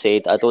 like I've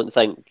said, I don't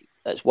think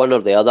it's one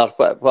or the other.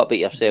 What about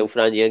yourself,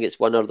 Rand? Do you think it's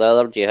one or the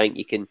other? Do you think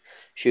you can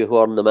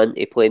shoehorn them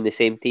into playing the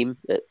same team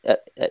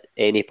at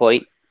any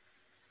point?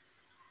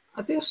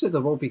 I dare say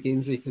there will be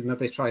games where you can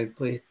maybe try and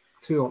play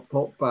two up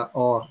top,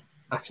 or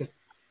actually,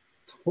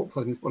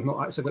 hopefully we're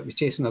not actually going to be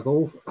chasing a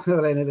goal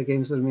for any of the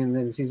games in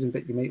the season,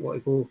 but you might want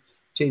to go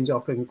change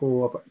up and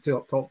go a bit two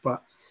up top.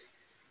 But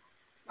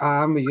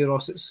with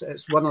Euros,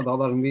 it's one or the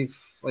other, and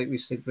like we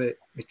said, we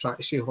try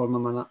to shoehorn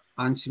them in it,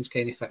 and seems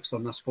kind of fixed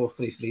on this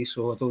 4-3-3,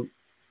 so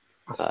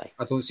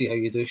I don't see how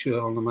you do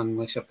shoehorn them in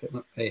unless you're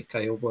putting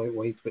Kyogo out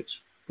wide,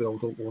 which we all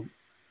don't want.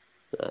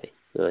 Aye.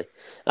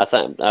 I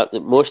think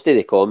most of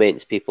the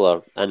comments, people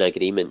are in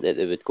agreement that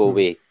they would go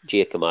with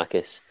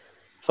Giakoumakis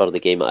for the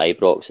game at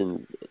Ibrox,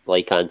 and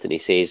like Anthony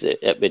says,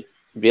 it would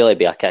really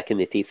be a kick in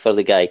the teeth for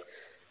the guy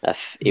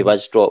if he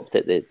was dropped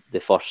at the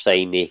first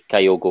sign of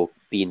Kyogo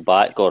being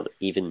back, or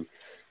even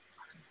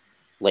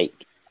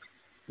like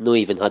not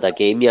even had a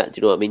game yet. Do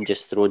you know what I mean?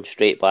 Just thrown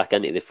straight back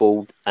into the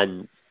fold,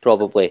 and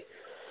probably,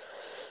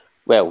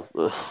 well,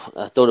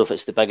 I don't know if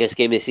it's the biggest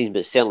game of the season, but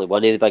it's certainly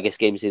one of the biggest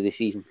games of the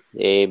season.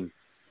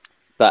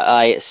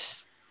 But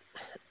it's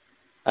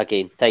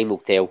again, time will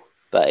tell.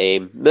 But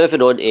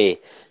moving on to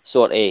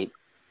sort of,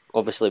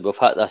 obviously we've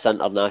hit this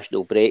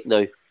international break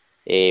now.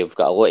 We've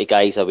got a lot of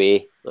guys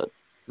away.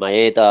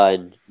 Maeda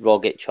and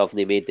Rogic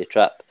haven't made the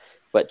trip,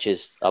 which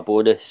is a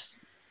bonus.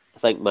 I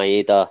think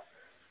Maeda,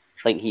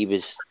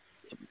 it's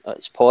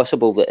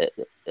possible that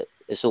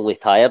it's only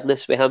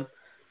tiredness with him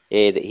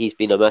that he's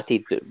been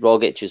omitted, but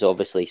Rogic has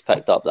obviously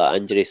picked up that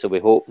injury, so we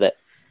hope that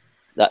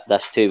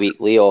this 2-week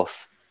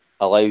layoff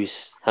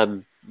allows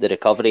him the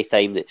recovery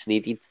time that's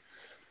needed.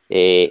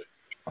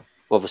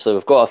 Obviously,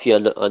 we've got a few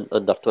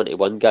under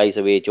 21 guys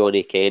away: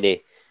 Johnny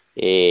Kenny,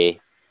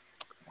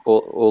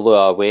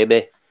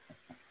 Oluwawemi,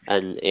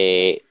 and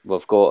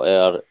we've got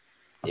our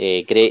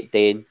Great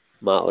Dane,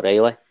 Matt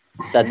O'Reilly.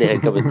 Didn't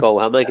think I would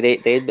call him a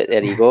Great Dane, but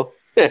there you go.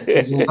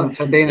 Such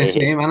a Danish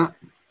name, isn't it?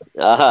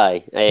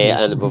 Aye,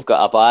 and we've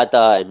got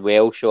Abada and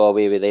Welshaw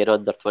away with their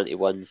under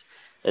 21s,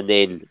 and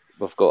then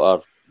we've got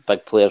our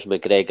big players: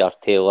 McGregor,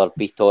 Taylor,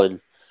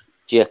 Beaton,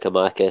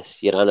 Giakoumakis,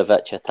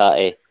 Juranovic,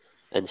 Hatate,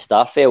 and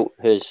Starfelt,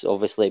 who's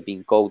obviously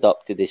been called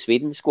up to the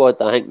Sweden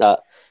squad. I think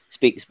that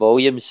speaks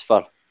volumes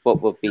for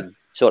what we've been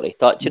sort of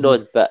touching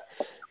on. But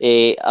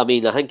I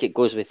mean, I think it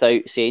goes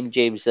without saying,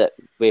 James, that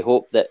we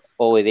hope that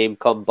all of them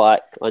come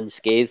back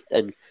unscathed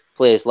and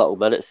play as little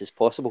minutes as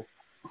possible.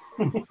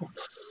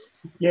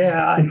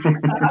 Yeah,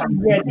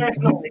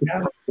 definitely.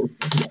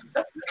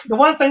 The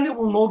one thing that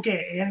we'll not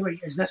get anyway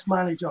is this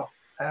manager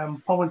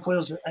pulling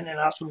players in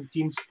international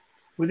teams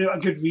without a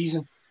good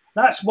reason.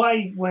 That's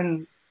why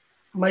when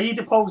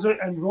Maeda pulls out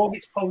and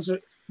Rogic pulls out,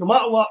 no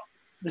matter what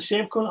the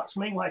Sevconuts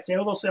might want to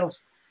tell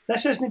themselves,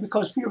 this isn't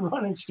because we're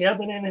running scared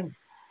of anything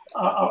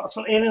or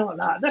for anything like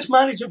that. This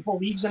manager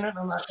believes in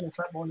international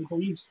football, and he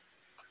believes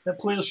that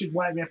players should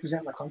want to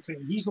represent their country,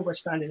 and he's not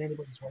withstanding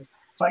anybody's way. In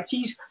fact,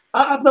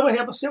 I've never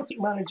heard a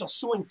Celtic manager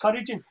so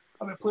encouraging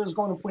about players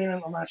going and playing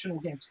international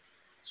games.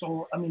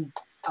 So, I mean,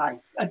 I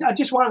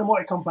just want them all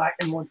to come back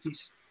in one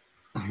piece.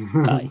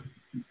 Aye.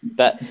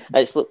 But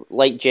it's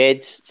like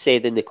Jed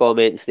said in the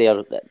comments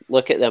there,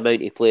 look at the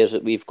amount of players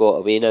that we've got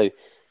away now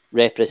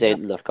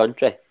representing their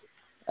country.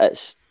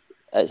 It's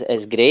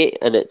great,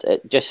 and it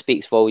just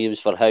speaks volumes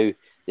for how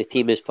the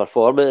team is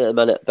performing at the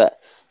minute.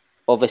 But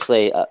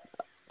obviously,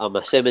 I'm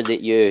assuming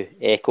that you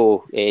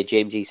echo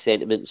James's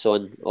sentiments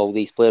on all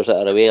these players that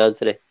are away,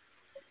 Anthony.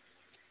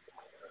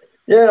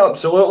 Yeah,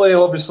 absolutely.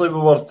 Obviously, we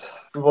were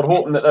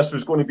hoping that this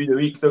was going to be the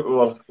week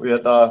that we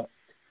had a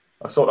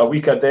sort of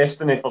week of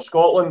destiny for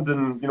Scotland,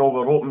 and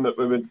we're hoping that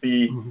we would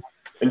be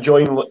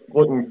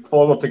looking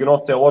forward to going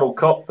off to a World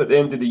Cup at the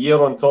end of the year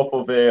on top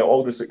of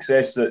all the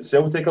success that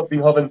Celtic have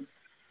been having.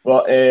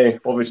 But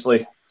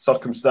obviously,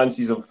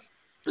 circumstances have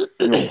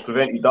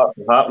prevented that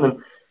from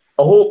happening.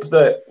 I hope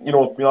that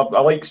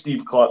I like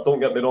Steve Clark, don't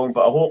get me wrong,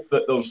 but I hope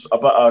that there's a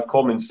bit of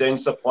common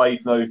sense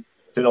applied now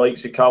to the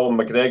likes of Callum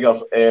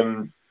McGregor.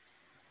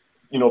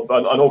 I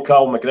know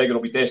Callum McGregor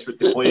will be desperate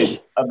to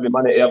play every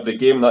minute of every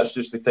game. That's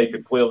just the type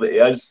of player that he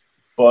is.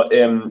 But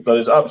there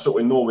is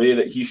absolutely no way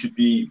that he should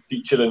be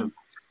featuring,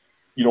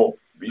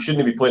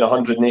 be playing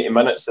 180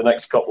 minutes the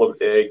next couple of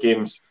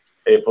games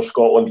for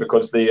Scotland,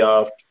 because they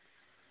are,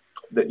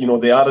 you know,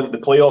 they aren't the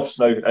playoffs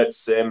now.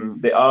 It's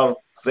they are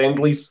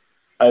friendlies,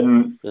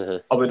 and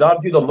I would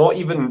argue they're not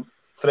even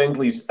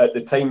friendlies at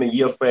the time of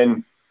year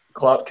when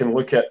Clark can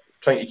look at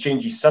trying to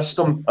change his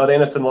system or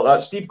anything like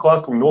that. Steve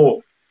Clark will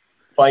know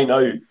by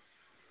now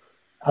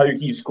how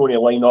he's going to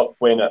line up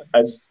when it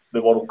is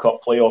the World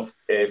Cup playoff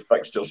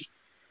fixtures,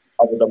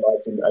 I would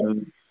imagine.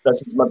 And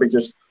this is maybe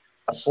just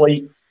a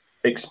slight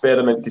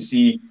experiment to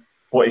see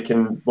what he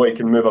can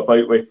move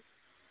about with.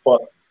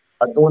 But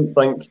I don't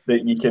think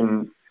that you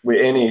can,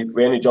 with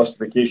any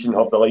justification,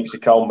 have the likes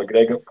of Callum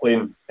McGregor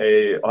playing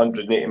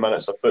 180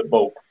 minutes of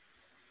football.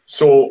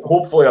 So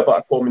hopefully a bit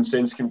of common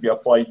sense can be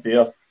applied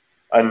there,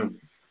 and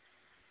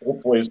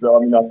hopefully as well. I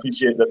mean, I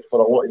appreciate that for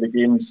a lot of the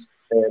games,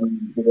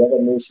 the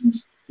other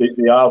nations,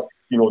 they are,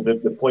 you know,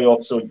 the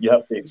playoffs, so you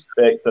have to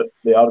expect that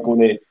they are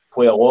going to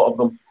play a lot of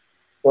them.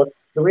 But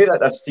the way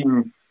that this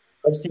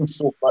team's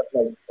so fit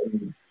now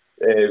and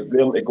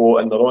raring to go,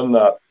 and they're on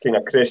that kind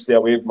of crest of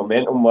a wave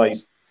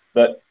momentum-wise,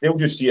 that they'll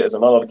just see it as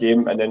another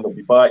game and then they'll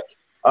be back.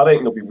 I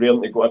reckon they'll be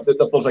raring to go. If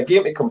there's a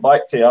game to come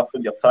back to after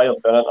you're tired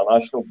for an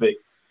international break,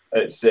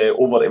 it's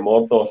over to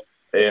Mordor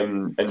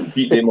and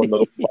beat them on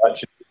their own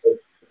match. You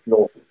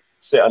know,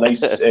 set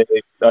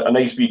a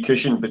nice wee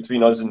cushion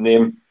between us and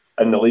them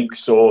in the league.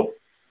 So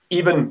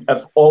even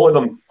if all of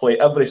them play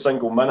every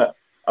single minute,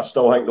 I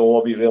still think they'll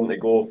all be raring to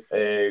go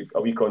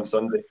a week on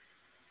Sunday.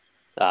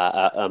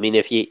 I mean,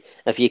 if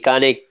you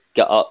can't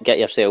get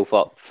yourself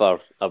up for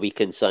a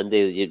week on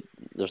Sunday,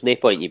 there's no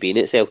point in you being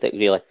at Celtic,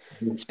 really,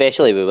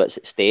 especially with what's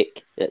at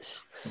stake.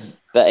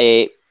 But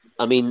I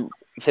mean,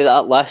 for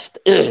that list,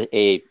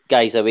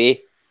 guys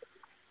away,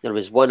 there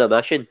was one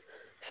omission,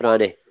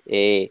 Franny,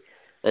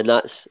 and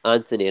that's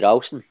Anthony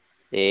Ralston.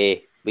 Were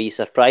you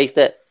surprised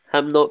at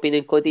him not being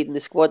included in the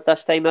squad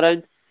this time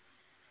around?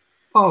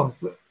 Oh,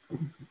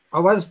 I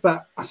was,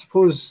 but I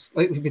suppose,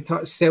 like we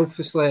talked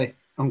selfishly,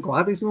 I'm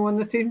glad he's not on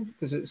the team,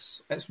 because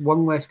it's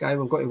one less guy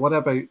we've got to worry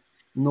about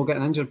not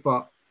getting injured.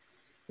 But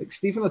like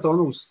Stephen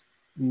O'Donnell's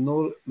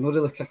not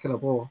really kicking a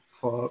ball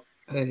for.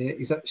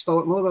 He's still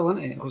at Motherwell,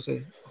 isn't he? Or is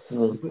he?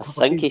 I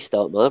think he's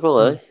still at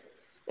Motherwell.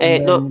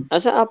 No,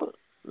 is it?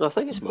 No, I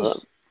think it's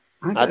Motherwell.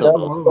 I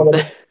don't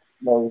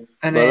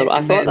know.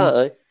 I thought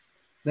that.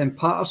 Then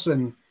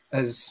Patterson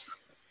he's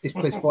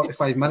played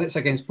 45 minutes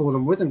against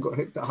Boreham Wood and got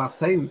hooked at half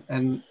time,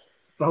 and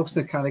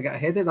Ralston can't get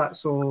ahead of that.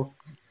 So,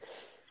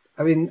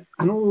 I mean,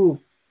 I know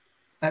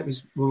we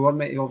were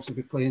meant to obviously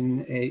be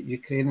playing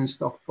Ukraine and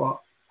stuff, but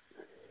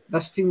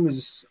this team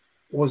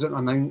wasn't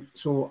announced.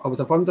 So I would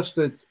have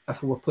understood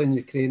if we were playing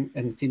Ukraine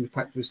and the team we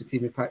picked was the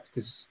team we picked,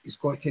 because he's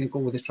got to kind of go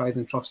with the tried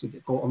and trusted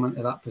that got him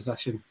into that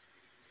position.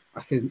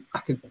 I could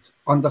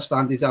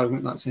understand his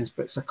argument in that sense,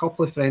 but it's a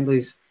couple of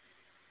friendlies,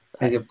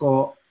 and you've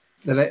got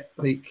I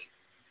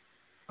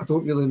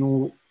don't really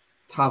know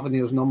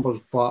Tavernier's numbers,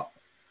 but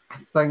I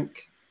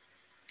think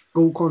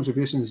goal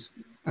contributions,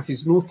 if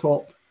he's no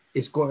top,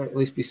 he's got to at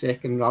least be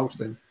second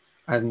Ralston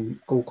and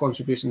goal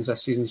contributions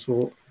this season.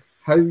 So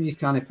how you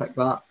can't pick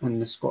that in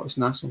the Scottish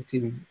national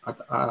team,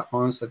 I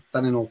honestly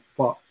didn't know.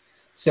 But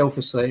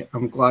selfishly,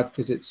 I'm glad,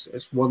 because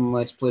it's one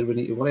less player we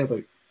need to worry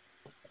about.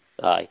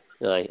 Aye.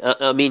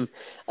 I mean,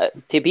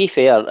 to be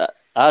fair,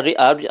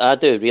 I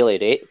do really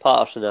rate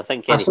Patterson. I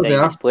think any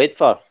time he's played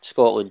for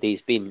Scotland,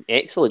 he's been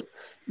excellent.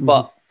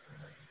 But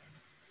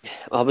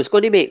I was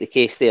going to make the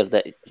case there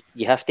that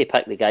you have to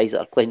pick the guys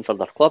that are playing for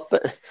their club,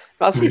 but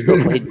perhaps he's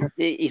not playing.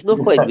 He's not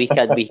playing week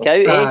in, week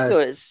out. So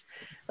it's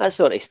that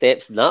sort of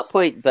steps in that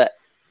point. But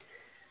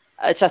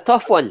it's a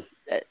tough one.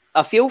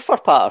 I feel for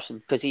Patterson,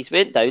 because he's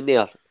went down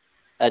there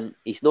and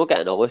he's not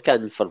getting a look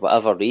in for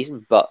whatever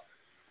reason. But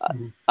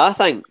I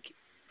think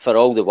for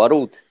all the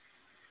world,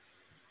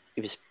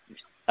 if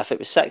it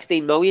was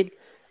 16 million,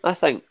 I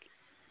think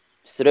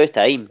through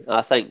time,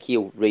 I think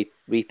he'll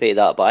repay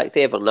that back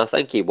to Everton. I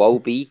think he will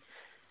be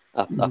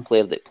a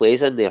player that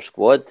plays in their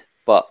squad.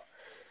 But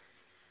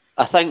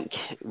I think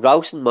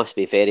Ralston must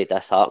be very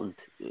disheartened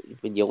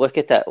when you look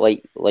at it.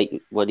 Like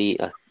when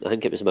I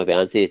think it was maybe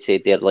Anthony had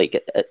said there,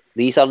 like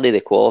these aren't the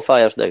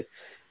qualifiers now.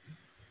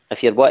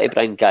 If you're wanting to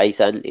bring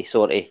guys in to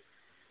sort of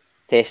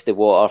test the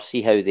water,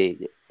 see how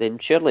then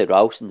surely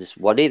Ralston's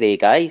one of the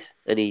guys,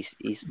 and he's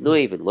not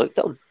even looked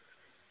at him.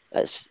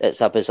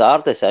 It's a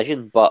bizarre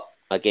decision, but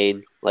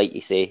again, like you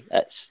say,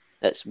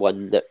 it's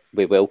one that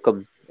we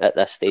welcome at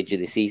this stage of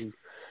the season.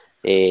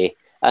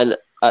 And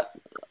I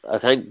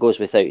think it goes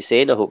without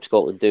saying, I hope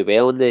Scotland do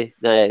well in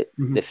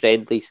the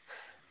friendlies.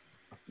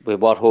 We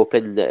were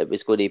hoping that it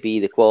was going to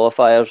be the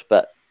qualifiers,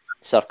 but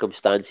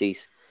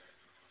circumstances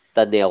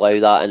didn't allow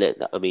that, and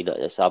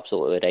it's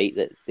absolutely right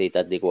that they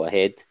didn't go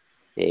ahead.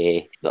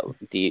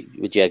 Would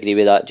you agree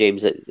with that,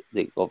 James? That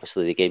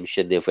obviously the game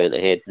shouldn't have went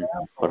ahead, and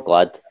we're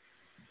glad.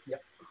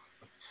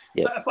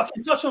 Yeah. But if I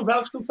can touch on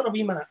Ralston for a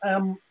wee minute,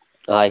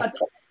 aye.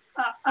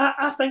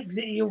 I think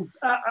that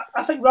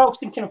I think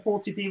Ralston can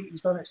afford to do what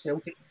he's done at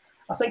Celtic.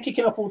 I think he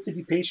can afford to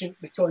be patient,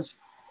 because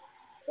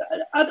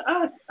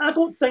I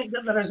don't think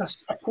that there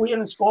is a player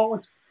in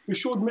Scotland who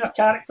showed more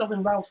character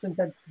than Ralston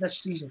did this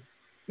season.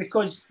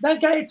 Because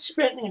that guy had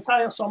spent the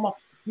entire summer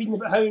reading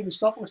about how he was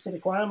surplus to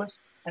requirements,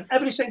 and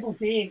every single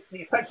day that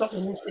he picked up the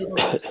newspaper,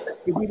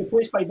 he'd be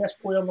replaced by this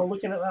player, and they're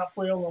looking at that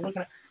player, and they're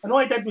looking at... And all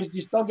he did was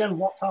just dug in,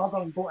 worked harder,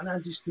 and got an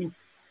Andrew Green.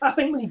 I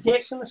think when he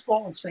gets in the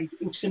Scotland side,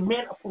 he'll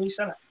cement a place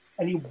in it,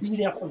 and he'll be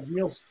there for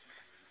years.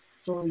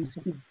 So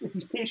if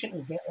he's patient,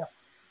 he'll get there.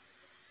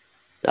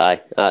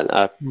 Aye,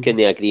 I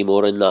couldn't agree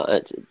more on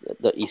that.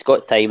 He's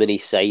got time on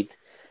his side.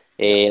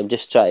 I'm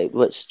just trying.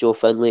 What's Joe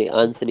Finlay?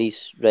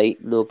 Anthony's right.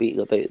 No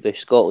beating about the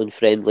Scotland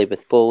friendly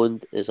with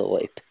Poland is a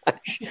lot of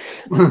pish.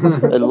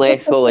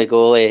 Unless Holy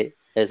Goalie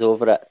is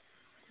over at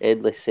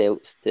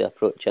EndlessCelts to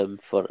approach him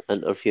for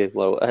interview.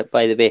 Well,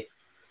 by the way,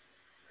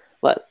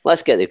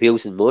 let's get the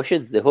wheels in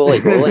motion. The Holy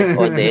Goalie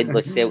on the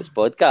EndlessCelts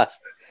podcast.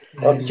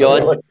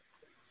 Absolutely. John,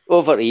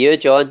 over to you,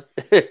 John.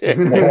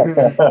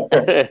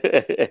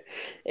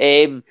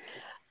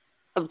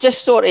 I'm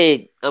just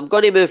I'm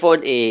going to move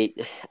on to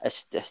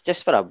it's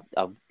just for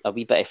a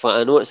wee bit of fun.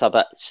 I know it's a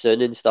bit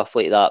soon and stuff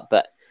like that,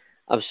 but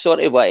I'm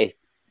sort of want to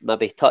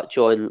maybe touch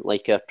on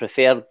like our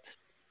preferred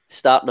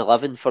starting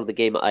 11 for the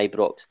game at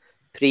Ibrox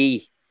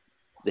pre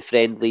the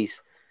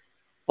friendlies.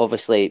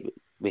 Obviously,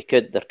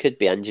 there could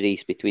be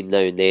injuries between now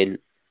and then.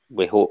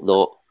 We hope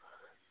not,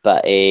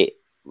 but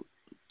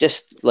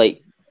just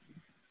like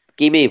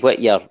give me what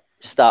your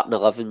starting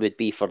 11 would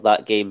be for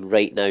that game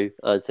right now,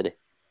 Anthony.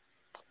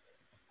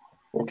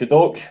 Okay,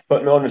 Doc,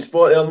 put me on the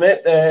spot there,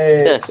 mate.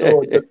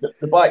 So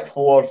the back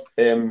four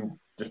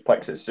just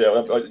picks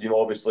itself.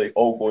 Obviously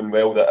all going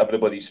well that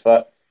everybody's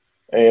fit.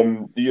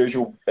 The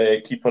usual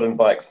keeper in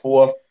back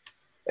four.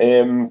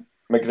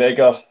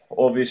 McGregor,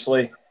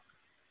 obviously.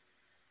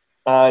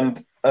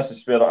 And this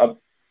is where I'm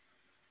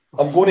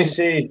going to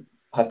say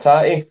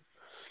Hatate.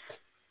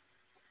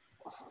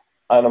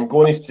 And I'm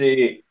going to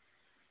say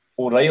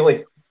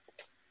O'Reilly.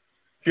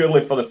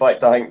 Purely for the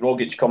fact I think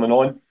Rogic coming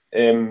on.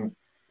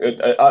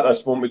 At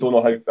this moment, we don't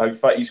know how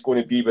fit he's going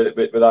to be with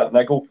that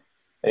niggle.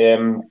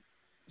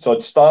 So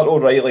I'd start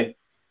O'Reilly,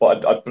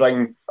 but I'd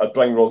bring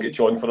Rogic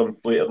on for him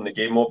later in the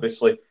game,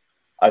 obviously.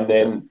 And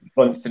then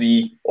front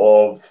three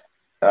of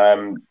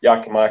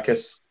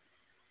Giakoumakis.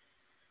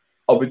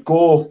 I would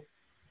go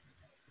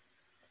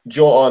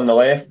Jota on the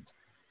left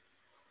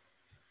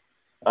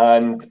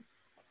and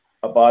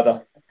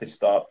Abada to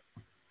start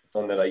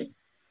on the right.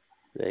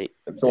 Right.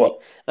 So,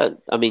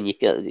 I mean, you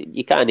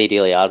can't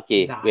really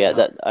argue with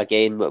that.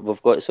 Again,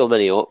 we've got so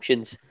many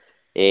options.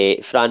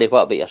 Franny,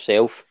 what about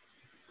yourself?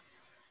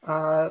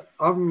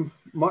 I'm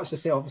much to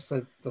say.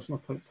 Obviously, there's no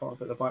point talking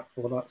about the back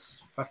four.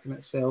 That's picking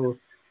itself.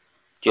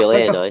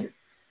 Julian,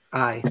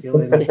 aye,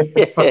 Julian.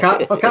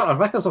 for Carter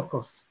Vickers, of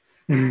course.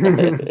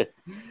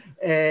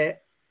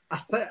 I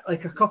think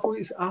like a couple of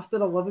weeks after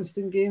the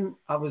Livingston game,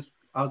 I would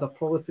have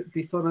probably put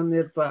Beaton in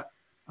there, but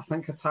I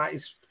think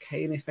Hatate's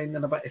kind of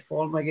finding a bit of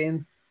form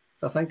again.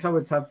 So I think I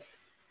would have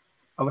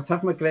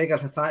McGregor,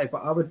 Hatate,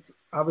 but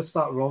I would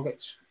start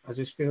Rogic. I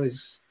just feel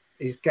he's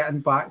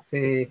getting back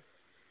to.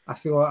 I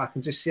feel like I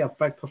can just see a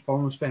big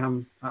performance for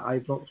him at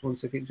Ibrox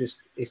once again.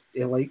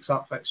 He likes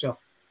that fixture,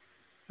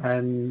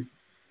 and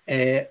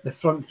the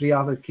front three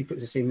I would keep it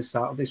the same as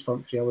Saturday's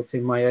front three. I would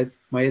take my head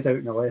out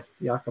on the left,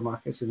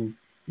 Giakoumakis and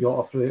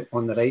Jota through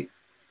on the right.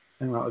 I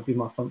think that would be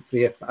my front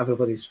three if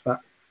everybody's fit.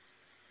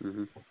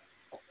 Mm-hmm.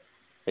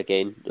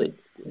 Again,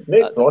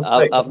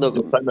 I've not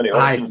got many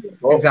options.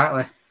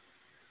 Exactly.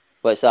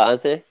 What's that,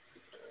 Anthony?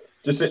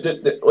 Just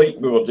like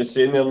we were just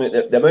saying there, mate,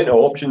 the amount of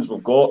options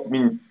we've got. I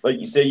mean, like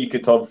you say, you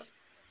could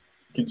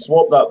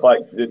swap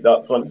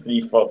that front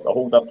three for a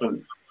whole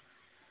different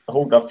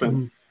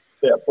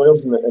set of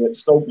players, and it'd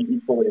still be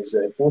equally as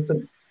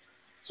potent.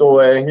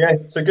 So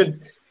it's a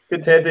good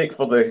headache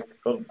for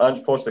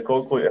Ange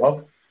Postecoglou to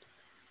have.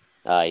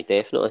 Aye,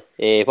 definitely.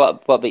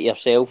 What about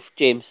yourself,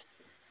 James?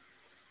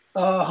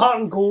 Hart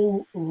and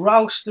goal,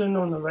 Ralston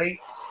on the right,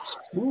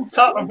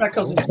 Carter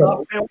Vickers and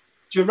Starfield,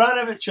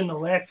 Juranovic on the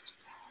left,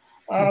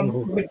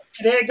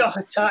 McGregor,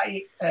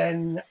 Hatate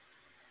and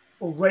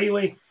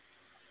O'Reilly.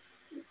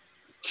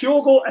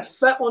 Kyogo, if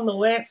fit on the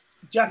left,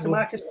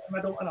 Giakoumakis in the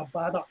middle and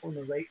Abada on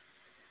the right.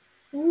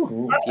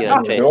 Few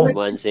interesting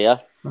ones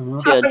there.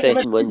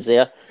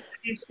 Midfield.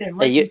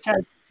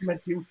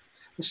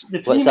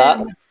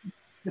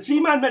 The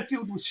three-man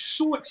midfield was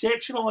so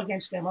exceptional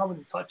against them, I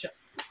wouldn't touch it.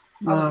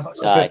 Aye.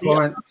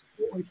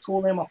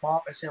 Tore them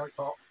apart at Celtic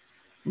Park.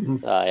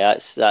 Aye,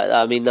 that's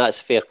a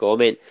fair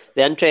comment.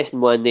 The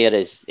interesting one there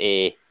is,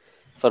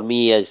 for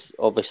me, is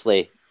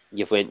obviously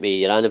you've went with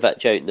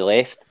Juranovic out on the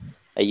left.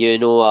 Are you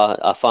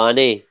a fan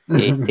of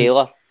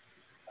Taylor?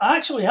 I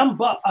actually am,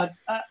 but I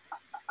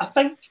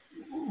think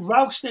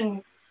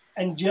Ralston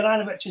and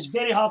Juranovic is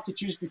very hard to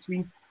choose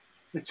between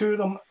the two of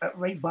them at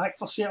right back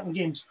for certain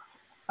games,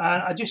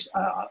 and I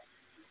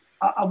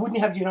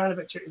wouldn't have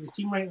Juranovic out of the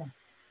team right now.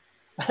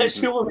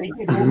 It's really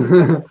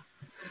good.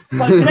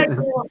 But Greg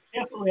Taylor is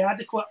definitely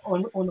adequate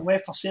on the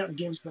left for certain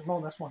games, but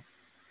not this one.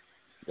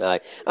 Aye,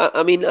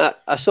 I mean,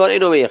 I sort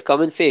of know where you're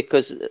coming from,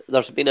 because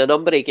there's been a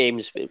number of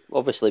games.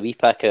 Obviously, we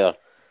pick our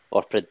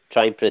or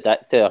try and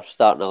predict our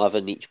starting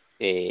 11 each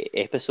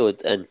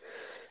episode. And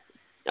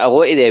a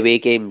lot of the away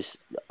games,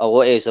 a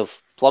lot of us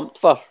have plumped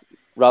for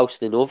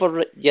Ralston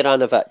over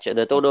Juranovic, and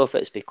I don't know if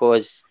it's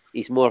because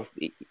he's more of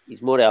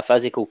a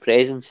physical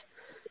presence.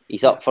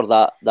 He's up for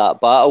that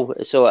battle,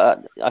 so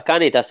I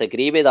can't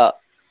disagree with that.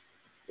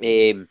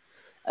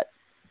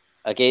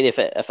 Again, if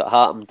it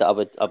happened, I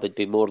would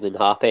be more than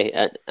happy.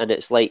 And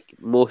it's like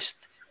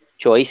most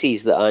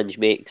choices that Ange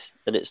makes,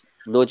 and it's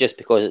not just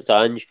because it's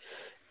Ange.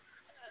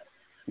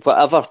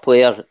 Whatever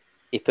player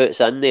he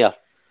puts in there,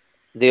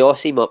 they all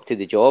seem up to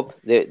the job.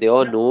 They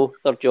all know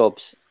their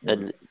jobs,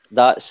 and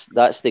that's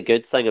the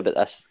good thing about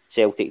this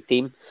Celtic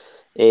team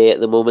at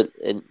the moment.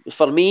 And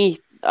for me,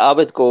 I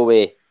would go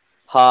with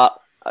Hart.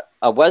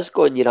 I was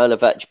going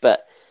Juranovic,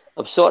 but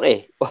I'm sort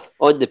of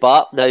on the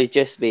bar now,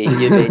 just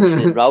with you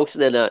mentioning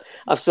Ralston, and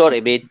I've sort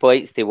of made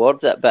points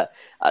towards it. But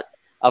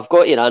I've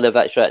got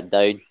Juranovic written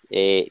down,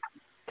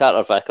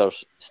 Carter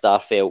Vickers,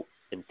 Starfelt,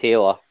 and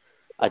Taylor.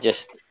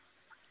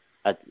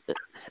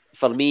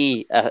 For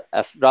me,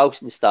 if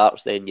Ralston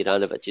starts, then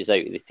Juranovic is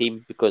out of the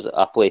team because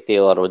I play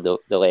Taylor on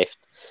the left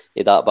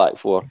of that back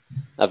four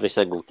every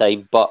single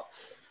time. But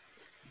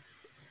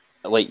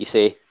like you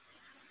say,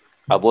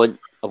 I want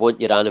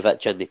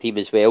Juranovic in the team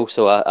as well.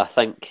 So I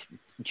think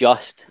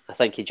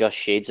he just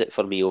shades it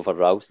for me over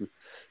Ralston.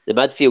 The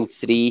midfield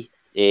three,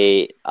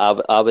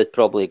 I would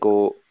probably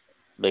go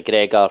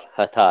McGregor,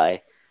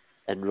 Hatate,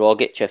 and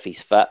Rogic if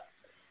he's fit.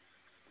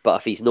 But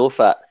if he's no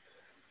fit,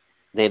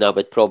 then I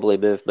would probably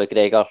move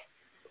McGregor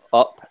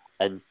up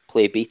and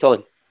play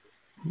Beaton.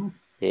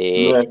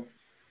 Just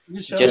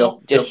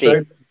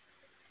to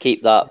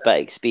keep that bit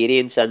of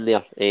experience in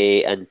there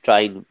and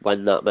try and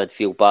win that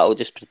midfield battle.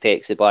 Just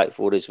protects the back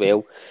four as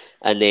well.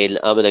 And then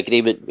I'm in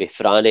agreement with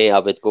Franny. I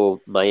would go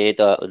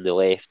Maeda on the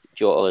left,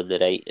 Jota on the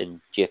right,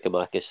 and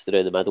Giakoumakis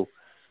through the middle.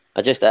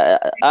 I think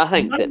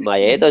that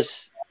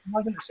Maeda's...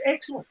 It's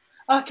excellent.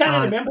 I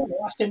can't remember the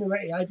last time we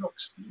went to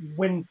Ibrox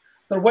when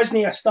there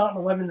wasn't a starting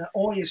 11 that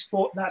always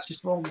thought that's the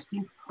strongest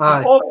team.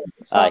 That's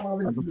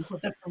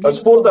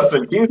 4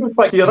 different teams in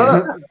fact here,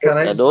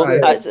 isn't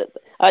it?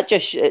 That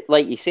just,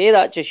 like you say,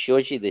 that just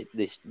shows you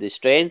the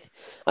strength.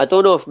 I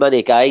don't know if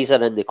many guys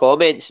are in the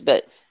comments,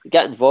 but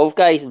get involved,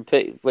 guys, and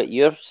put what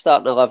your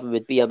starting 11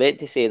 would be. I meant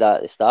to say that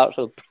at the start,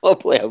 so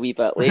probably a wee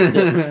bit late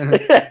now.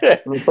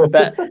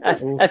 But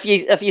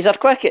if you are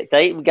quick at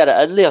time, get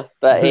it in there.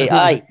 But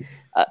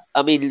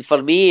I mean,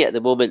 for me at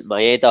the moment,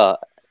 Maeda,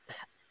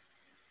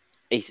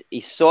 he's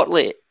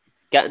certainly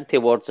getting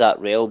towards that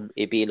realm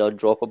of being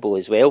undroppable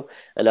as well.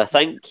 And I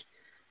think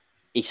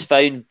he's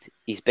found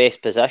his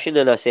best position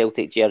in a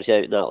Celtic jersey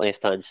out on that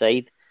left-hand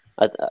side.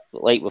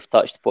 Like we've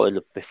touched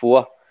upon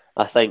before,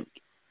 I think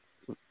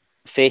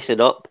facing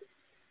up,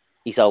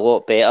 he's a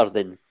lot better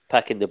than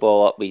picking the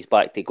ball up with his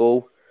back to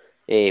goal,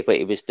 but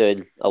he was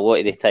doing a lot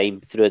of the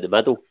time through the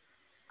middle.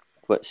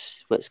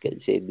 What's getting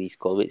said in these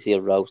comments here?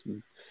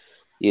 Ralston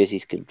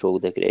uses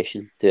controlled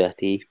aggression to a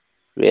T.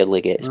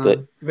 Rarely gets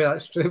booked. Well,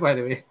 that's true, by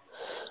the way.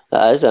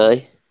 That is,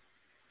 aye.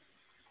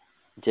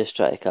 Just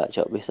try to catch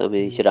up with some of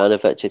these.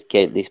 Juranovic had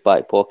Kent in his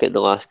back pocket in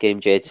the last game.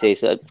 Jed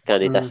says that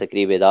can he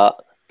disagree with that.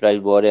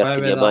 Brown Warrior,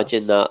 can you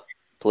imagine that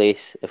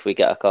place if we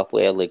get a couple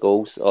of early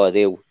goals? Oh,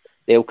 they'll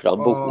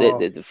crumble.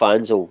 The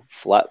fans will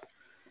flip.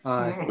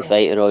 Aye. The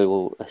fighter oil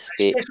will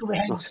escape.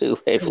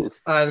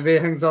 Aye, the way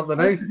it hangs up the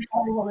now.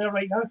 There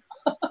right now.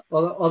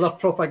 Other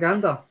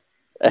propaganda.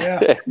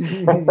 Yeah.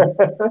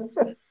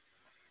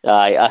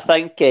 Aye, I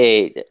think.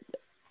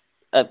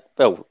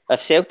 Well,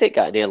 if Celtic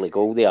get an early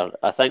goal there,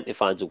 I think the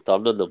fans will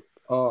turn on them.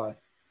 Oh,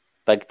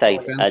 big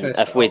time. And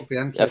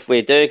if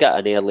we do get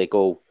an early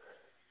goal,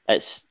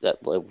 it's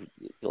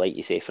like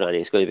you say, Franny,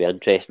 it's going to be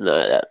interesting.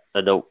 I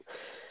know.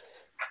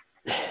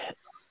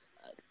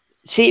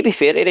 See, to be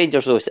fair to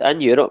Rangers, though,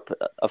 in Europe,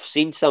 I've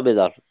seen some of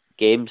their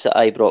games at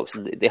Ibrox,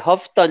 and they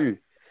have done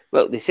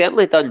well. They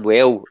certainly done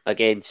well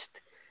against.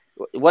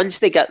 Once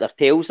they get their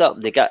tails up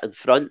and they get in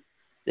front,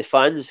 the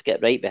fans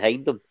get right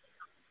behind them.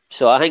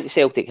 So I think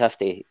Celtic have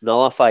to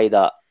nullify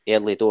that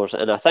early doors,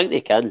 and I think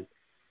they can.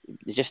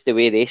 Just the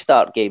way they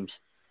start games,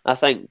 I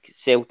think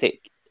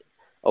Celtic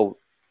will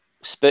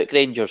spook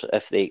Rangers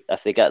if they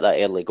get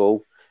that early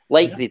goal,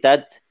 like they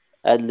did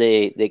in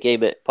the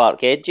game at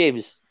Parkhead,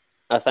 James.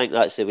 I think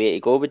that's the way to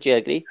go. Would you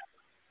agree?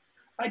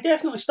 I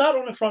definitely start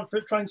on the front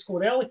foot, try and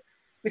score early,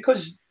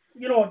 because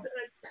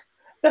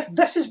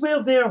this is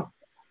where they're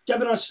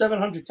giving us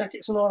 700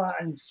 tickets and all that,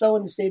 and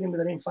filling the stadium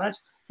with their own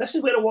fans. This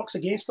is where it works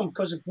against them,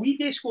 because if we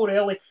do score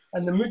early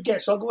and the mood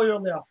gets ugly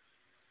over there,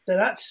 then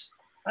that's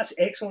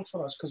excellent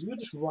for us, because we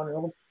just run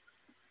over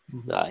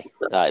them. Aye,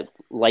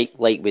 like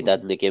we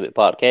did in the game at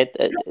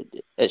Parkhead.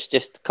 It's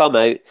just come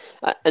out,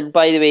 and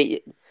by the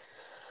way,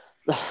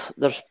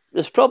 there's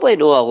probably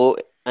no a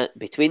lot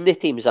between the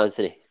teams,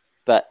 Anthony,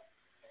 but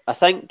I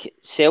think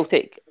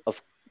Celtic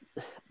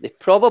they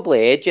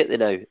probably edge it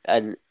now,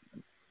 and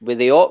with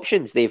the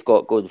options they've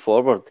got going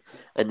forward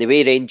and the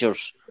way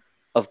Rangers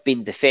have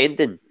been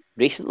defending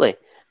recently,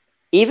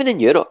 even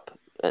in Europe,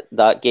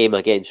 that game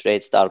against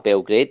Red Star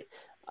Belgrade,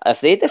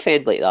 if they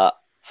defend like that,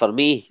 for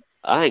me,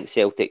 I think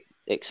Celtic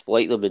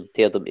exploit them and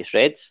tear them to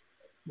shreds.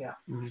 Yeah.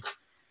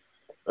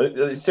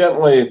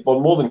 Certainly, we're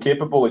more than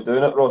capable of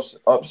doing it, Ross.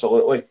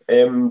 Absolutely.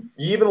 You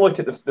even look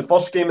at the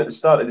first game at the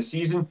start of the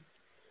season,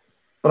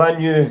 brand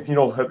new.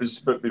 It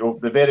was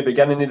the very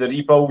beginning of the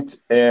rebuild.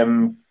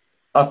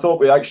 I thought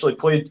we actually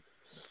played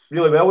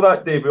really well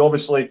that day. We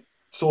obviously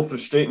so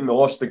frustrating. We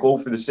lost the goal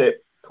for the set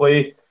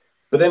play,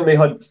 but then we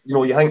had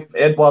you think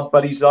Edward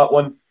buries that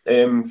one.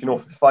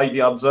 5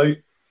 yards out.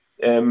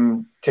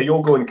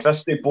 Kyogo and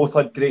Christie both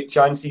had great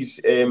chances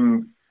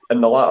in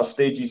the latter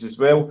stages as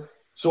well.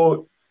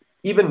 So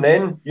even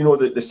then,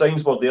 the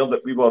signs were there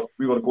that we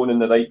were going in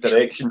the right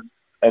direction,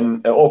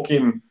 and it all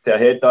came to a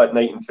head that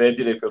night in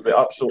February where we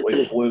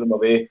absolutely blew them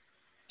away.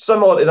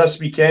 Similar to this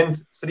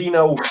weekend,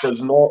 3-0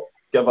 does not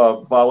give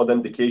a valid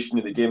indication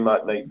of the game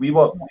that night. We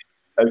were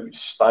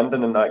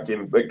outstanding in that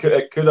game.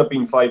 It could have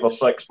been 5 or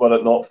 6 were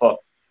it not for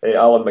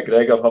Alan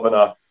McGregor having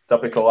a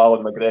typical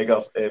Alan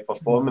McGregor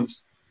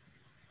performance.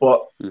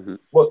 But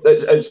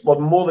we're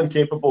more than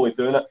capable of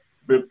doing it.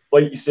 But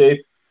like you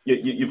say,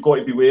 you've got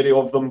to be wary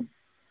of them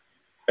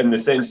in the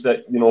sense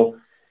that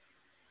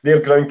their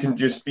ground can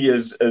just be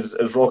as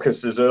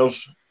raucous as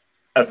ours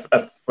if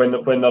when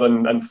they're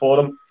in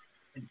form.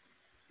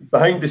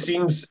 Behind the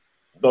scenes,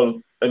 they're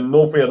in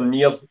nowhere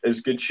near as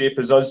good shape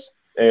as us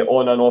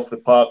on and off the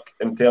park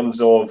in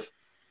terms of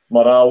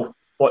morale,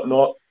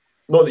 whatnot.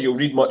 Not that you'll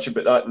read much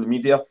about that in the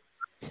media,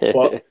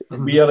 but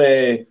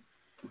we're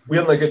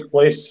in a good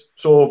place.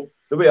 So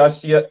the way I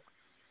see it,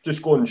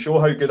 just go and show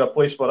how good a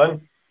place we're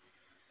in.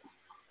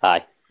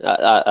 Aye,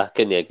 I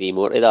couldn't agree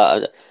more to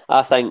that.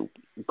 I think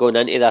going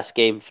into this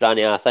game,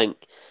 Franny, I think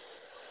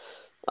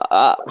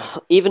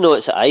even though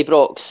it's at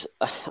Ibrox,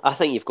 I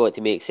think you've got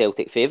to make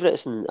Celtic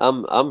favourites, and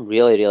I'm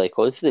really, really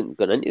confident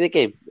going into the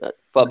game. What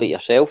about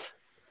yourself?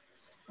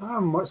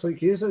 Much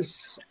like you,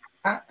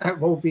 it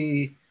will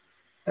be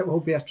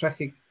a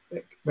tricky.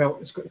 Well,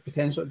 it's got the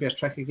potential to be a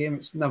tricky game.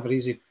 It's never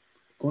easy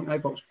going to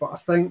Ibrox, but I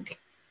think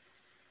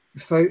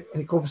without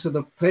obviously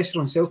the pressure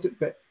on Celtic,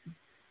 but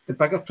the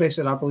bigger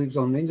pressure I believe is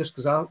on Rangers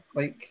because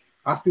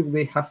I feel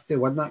they have to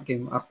win that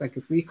game. I think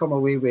if we come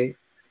away with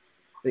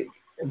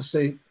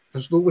obviously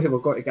there's no way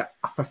we've got to get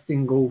a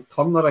 15-goal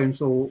turnaround,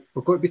 so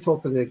we've got to be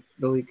top of the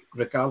league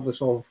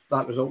regardless of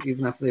that result,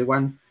 even if they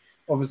win.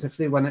 Obviously, if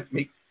they win it,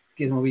 might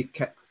give them a wee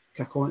kick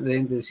on at the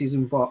end of the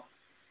season, but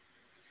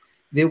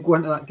they'll go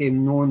into that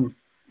game knowing,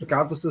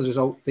 regardless of the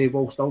result, they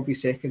will still be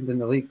second in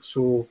the league.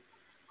 So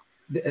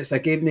it's a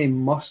game they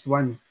must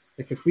win.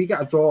 If we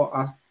get a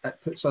draw, it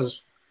puts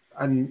us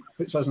in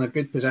a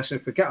good position.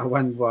 If we get a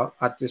win,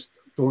 I just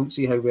don't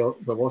see how we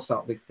lost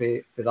that league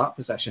for that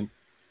position.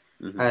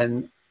 Mm-hmm.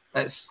 And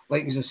it's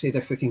like you just said,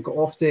 if we can get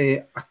off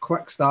to a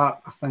quick start,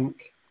 I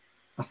think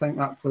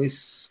that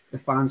place, the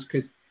fans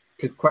could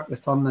quickly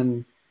turn.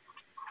 And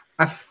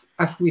if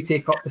we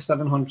take up the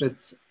 700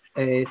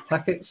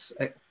 tickets,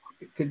 it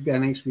could be a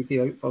nice wee day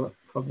out for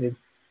them.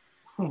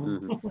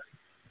 Mm-hmm.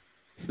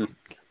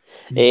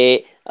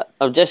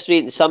 I'm just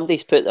reading,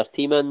 somebody's put their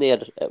team in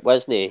there. It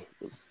wasn't.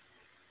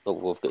 Well,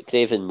 we've got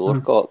Craven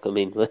Moorcock. I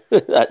mean,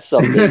 that's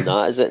something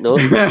that, is it? No.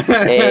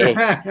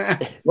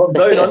 We're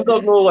down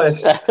under, no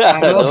less.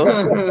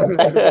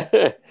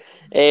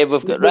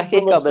 We've got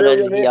Ricky coming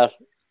in here.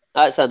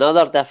 That's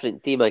another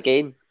different team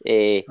again.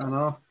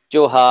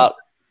 Joe Hart,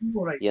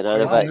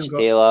 Juranovic,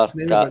 Taylor.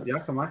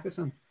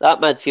 Giakoumakis.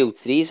 That midfield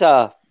three's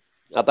a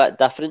bit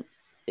different.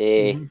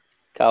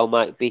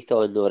 Giakoumakis,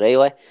 Beaton,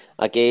 O'Reilly.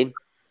 Again,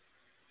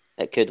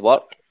 it could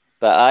work.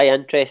 But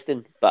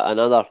interesting. But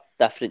another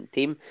different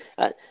team.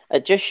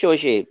 It just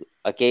shows you,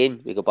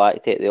 again, we go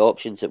back to the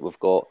options that we've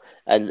got.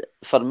 And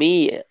for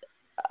me,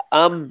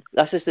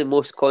 this is the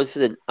most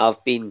confident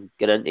I've been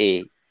going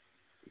into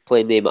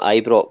playing them at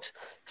Ibrox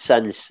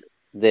since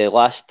the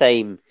last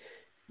time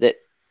that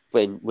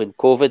when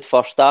COVID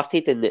first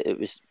started, and it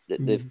was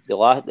the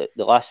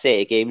last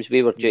set of games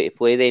we were due to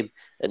play them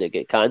and it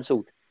got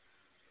cancelled.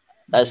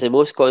 That's the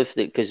most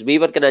confident, because we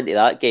were going into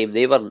that game,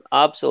 they were in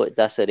absolute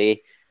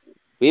disarray.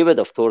 We would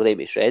have tore them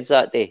to shreds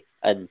that day,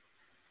 and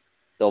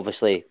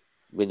obviously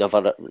there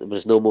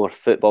was no more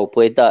football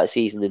played that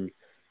season, and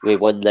we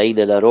won 9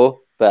 in a row.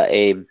 But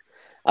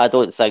I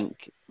don't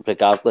think,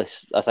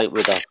 regardless, I think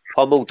we'd have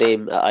pummeled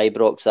them at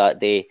Ibrox that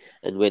day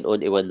and went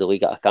on to win the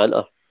league at a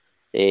canter.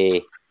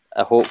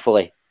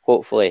 Hopefully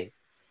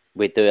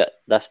we do it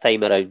this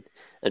time around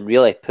and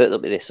really put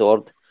them to the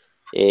sword.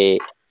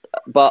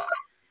 But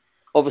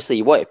obviously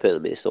you want to put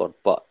them to the sword,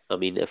 but I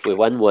mean, if we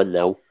win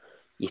 1-0,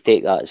 you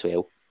take that as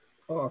well.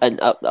 And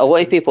a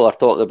lot of people are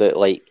talking about,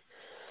 like,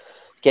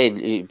 again,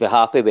 you'd be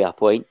happy with a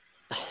point.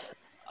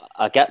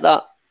 I get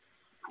that,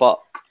 but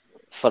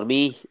for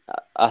me,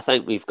 I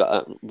think we've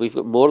got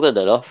more than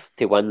enough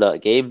to win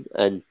that game.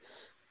 And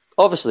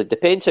obviously, it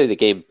depends how the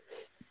game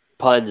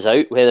pans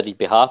out, whether you'd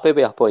be happy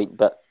with a point.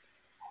 But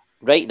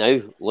right now,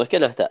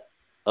 looking at it,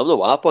 I'm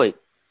not at a point.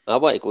 I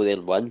want to go there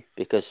and win,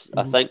 because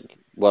I think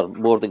we're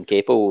more than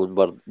capable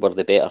and we're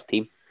the better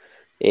team.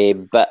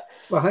 But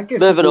I think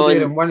if moving we go on,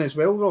 there and win as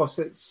well, Ross,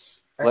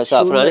 what's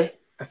that, Franny?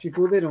 if you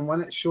go there and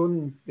win, it's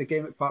shown the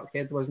game at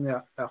Parkhead wasn't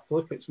a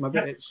fluke. It's maybe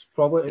it's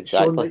probably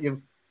Exactly.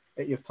 shown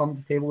that you've turned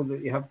the table,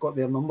 that you have got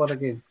their number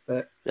again,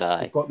 that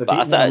you've got the But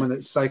beating them, and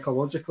it's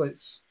psychologically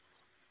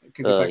it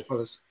could be big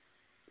for us.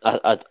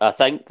 I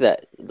think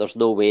that there's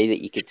no way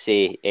that you could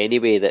say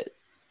anyway that,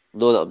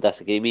 no, that I'm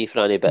disagreeing with you,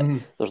 Franny, but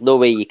there's no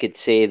way you could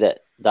say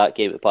that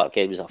game at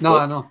Parkhead was a fluke. No,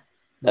 I know.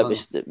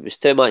 It was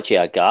too much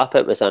of a gap.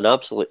 It was an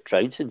absolute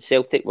trouncing.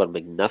 Celtic were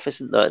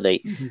magnificent that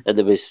night, and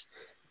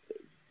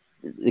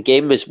the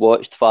game was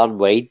watched far and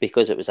wide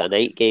because it was a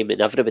night game,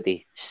 and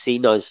everybody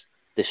seen us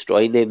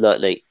destroying them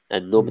that night,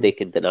 and nobody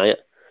can deny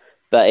it.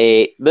 But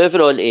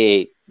moving on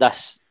to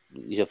this,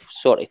 you've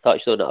sort of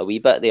touched on it a wee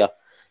bit there.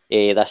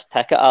 This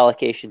ticket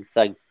allocation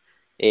thing.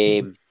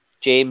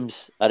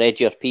 James, I read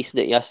your piece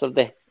in it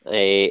yesterday.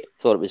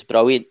 Thought it was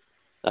brilliant.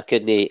 I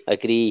couldn't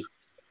agree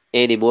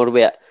any more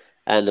with it.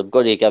 And I'm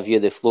going to give you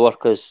the floor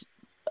because,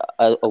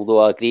 although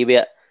I agree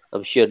with it,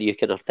 I'm sure you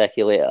can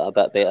articulate it a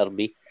bit better than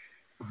me.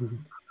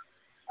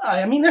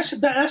 I mean, this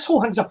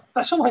whole thing's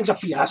a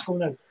fiasco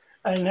now,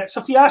 and it's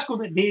a fiasco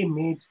that they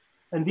made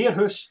in their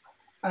house.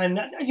 And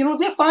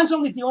their fans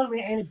aren't dealing with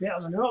it any better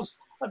than ours.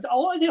 A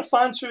lot of their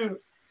fans who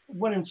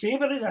were in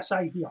favour of this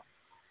idea,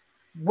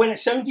 when it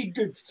sounded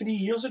good 3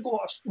 years ago,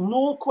 are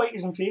not quite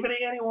as in favour of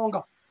it any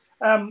longer.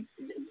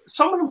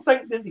 Some of them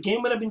think that the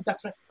game would have been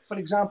different. For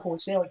example,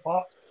 at Celtic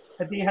Park,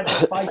 had they had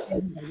 5,000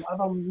 or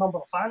whatever number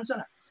of fans in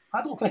it,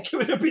 I don't think it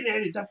would have been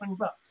any different.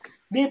 But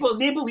they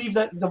believe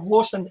that they've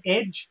lost an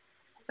edge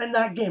in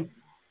that game.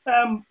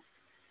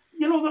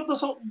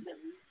 There's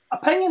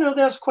opinion of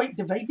theirs quite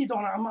divided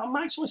on it. I'm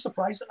actually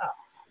surprised at that.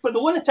 But the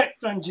lunatic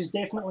fringe is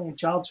definitely in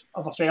charge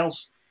of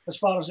affairs as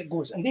far as it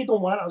goes, and they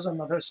don't want us in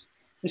their house.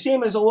 The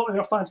same as a lot of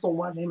their fans don't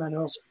want them in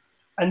ours.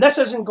 And this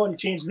isn't going to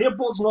change. Their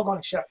board's not going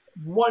to shift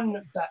one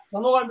bit.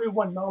 They're not going to move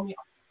 1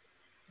 millimetre.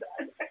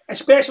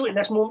 Especially at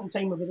this moment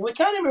in time where they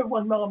can't move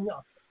 1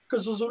 millimetre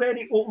because there's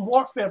already open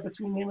warfare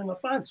between them and their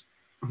fans.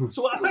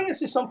 So I think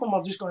this is something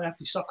we're just going to have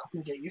to suck up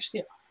and get used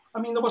to. I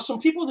mean, there were some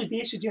people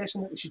today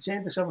suggesting that we should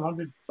send the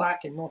 700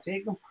 back and not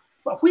take them.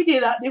 But if we do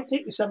that, they'll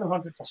take the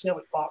 700 for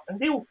Celtic Park and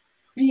they'll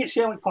be at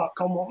Celtic Park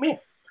come what may.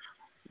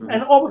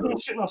 And all we're doing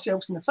is shooting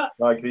ourselves in the foot.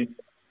 I agree.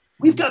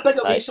 We've got a big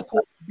away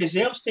support that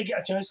deserves to get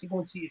a chance to go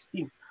and see his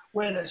team,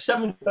 whether it's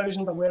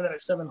 7,000 or whether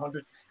it's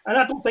 700. And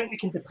I don't think we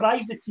can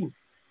deprive the team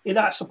of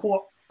that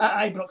support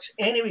at Ibrox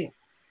anyway.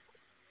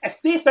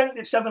 If they think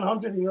that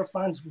 700 of your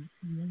fans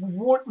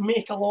won't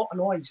make a lot of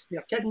noise,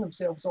 they're kidding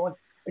themselves on,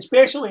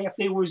 especially if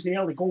they lose the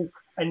early goal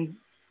and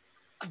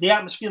the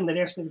atmosphere in the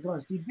rest of the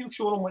grounds. Did you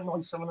show them what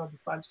noise 700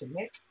 fans can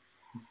make?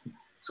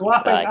 So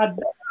I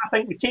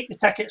think we take the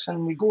tickets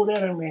and we go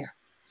there and we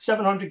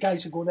 700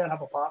 guys who go there and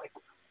have a party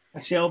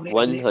and celebrate.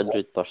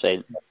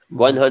 100%.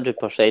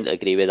 100%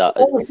 agree with that.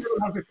 Almost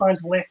 700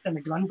 fans left in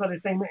the ground by the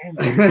time it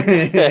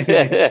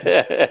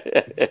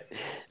ends.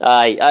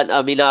 Aye,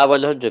 I mean, I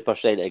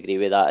 100% agree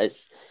with that.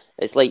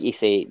 It's like you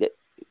say, that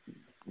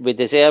we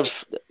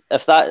deserve,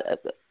 if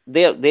that,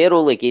 their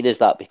only gain is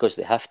that because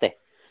they have to.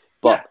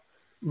 But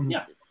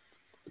yeah.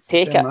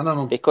 Take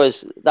it,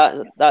 because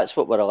that's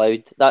what we're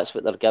allowed. That's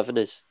what they're giving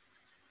us.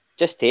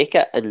 Just take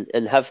it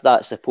and have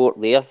that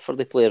support there for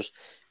the players,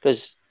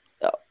 because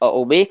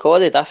it'll make all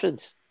the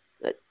difference.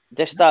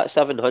 Just that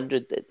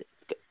 700,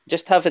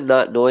 just having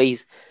that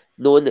noise,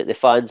 knowing that the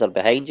fans are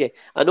behind you.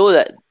 I know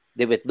that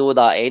they would know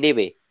that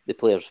anyway, the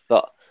players,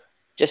 but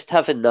just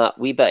having that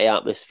wee bit of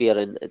atmosphere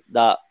and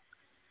that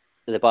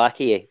at the back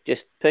of you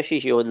just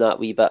pushes you on that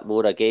wee bit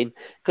more again,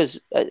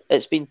 because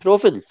it's been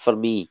proven for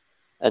me.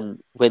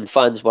 And when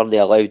fans weren't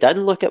allowed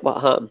in, look at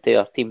what happened to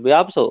our team. We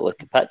absolutely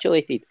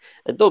capitulated.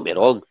 And don't be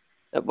wrong,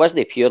 it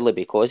wasn't purely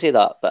because of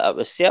that, but it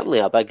was certainly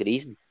a big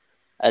reason.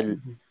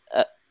 And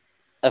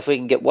if we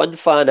can get one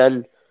fan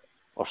in,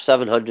 or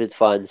 700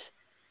 fans,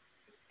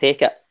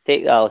 take it,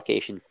 take the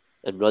allocation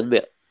and run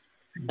with it,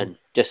 and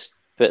just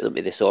put them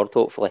to the sword,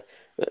 hopefully.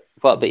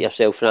 What about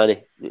yourself,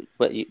 Franny?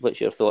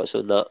 What's your thoughts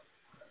on that?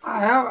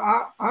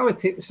 I would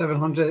take the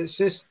 700. It's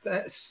just,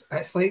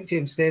 it's like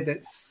James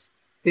said,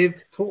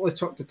 they've totally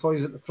chucked the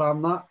toys at the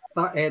pram.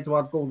 That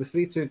Edward goal, the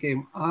 3-2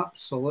 game,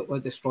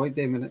 absolutely destroyed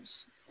them, and it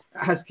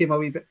has came a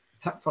wee bit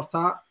tit for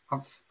tat.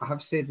 I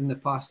have said in the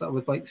past that I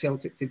would like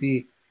Celtic to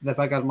be the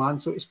bigger man,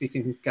 so to speak,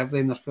 and give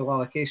them their full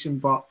allocation,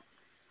 but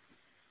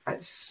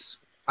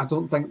I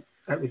don't think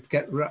it would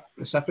get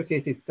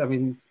reciprocated. I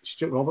mean,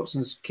 Stuart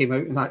Robertson's came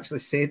out and actually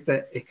said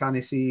that he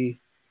can't see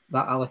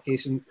that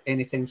allocation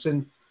anytime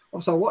soon.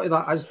 Obviously, a lot of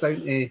that is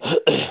down to,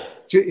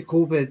 due to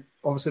COVID,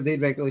 obviously the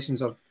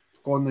regulations are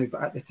gone now,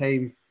 but at the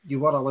time you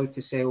were allowed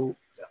to sell,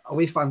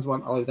 away fans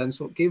weren't allowed in,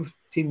 so it gave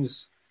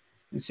teams,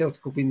 and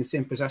Celtic will be in the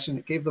same position,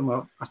 it gave them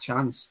a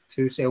chance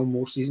to sell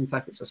more season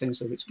tickets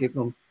essentially, which gave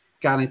them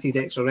guaranteed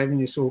extra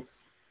revenue. So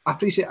I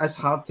appreciate it's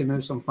hard to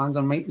move some fans.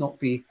 There might not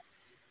be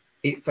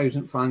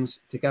 8,000 fans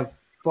to give,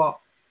 but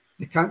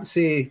they can't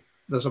say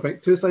there's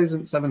about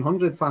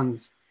 2,700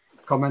 fans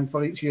come in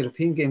for each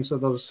European game, so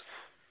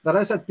there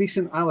is a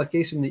decent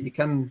allocation that you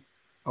can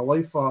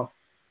allow for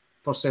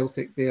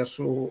Celtic there.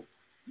 So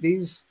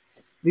these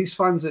these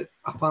fans that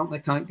apparently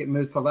can't get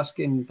moved for this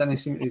game didn't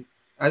seem to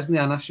isn't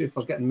an issue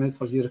for getting moved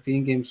for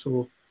European games.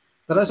 So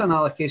there is an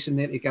allocation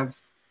there to give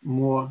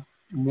more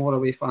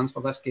away fans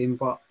for this game,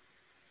 but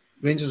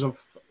Rangers have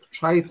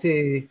tried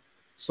to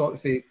sort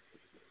of give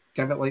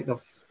it like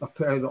they've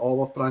put out the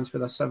olive branch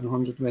with a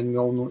 700 when we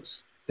all know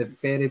it's the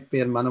very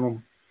bare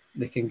minimum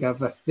they can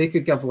give. If they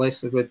could give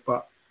less, they would,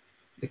 but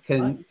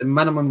the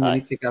minimum you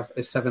need to give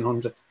is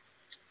 700,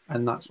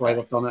 and that's why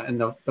they've done it. And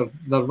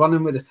they're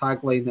running with the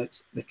tagline that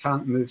they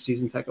can't move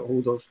season ticket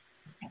holders.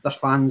 Their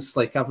fans,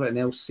 like everything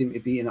else, seem to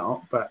be eating it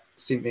up, but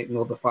seem to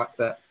ignore the fact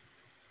that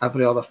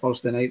every other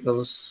Thursday night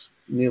there's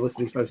nearly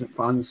 3,000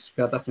 fans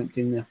for a different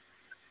team there.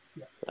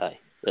 Aye,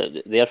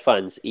 their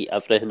fans eat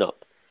everything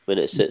up when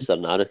it suits their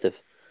narrative.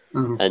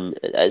 And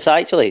it's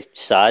actually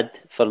sad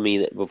for me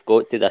that we've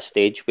got to this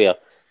stage where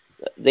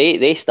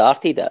they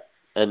started it,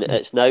 and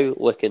it's now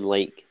looking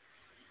like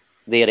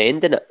they're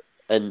ending it,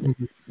 and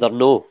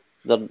they're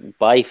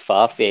by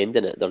far from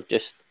ending it. They're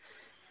just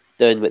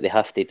doing what they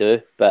have to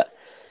do. But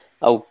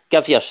I'll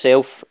give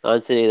yourself,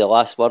 Anthony, the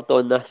last word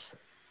on this.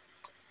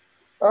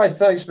 Aye,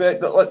 thanks,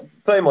 mate.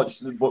 Pretty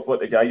much what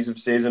the guys have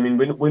said. I mean,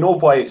 we know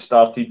why it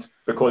started,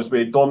 because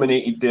we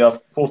dominated there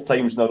 4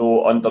 times in a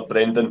row under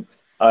Brendan,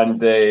 and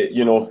their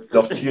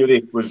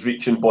fury was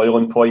reaching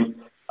boiling point,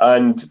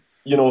 and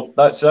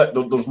that's it.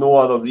 There's no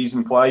other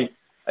reason why.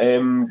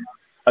 And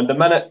the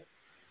minute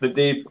that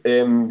they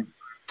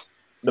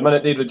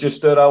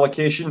reduced their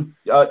allocation,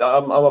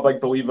 I'm a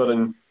big believer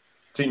in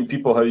treating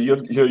people how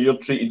you're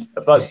treated.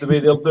 If that's the way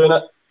they're doing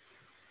it,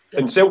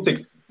 and Celtic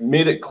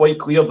made it quite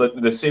clear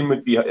that the same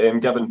would be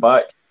given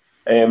back,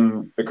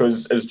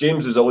 because as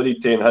James has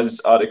alluded to in his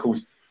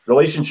articles,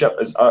 relationship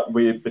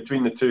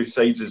between the two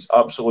sides is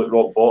absolute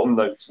rock bottom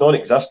now. It's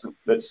non-existent.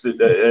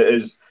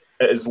 It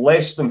is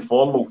less than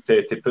formal,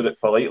 to put it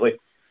politely.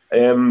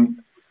 I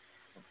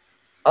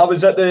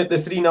was at the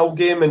 3-0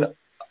 game, and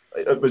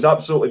it was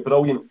absolutely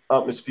brilliant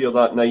atmosphere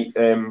that night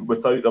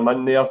without them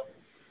in there.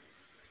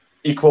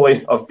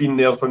 Equally, I've been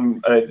there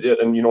when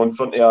in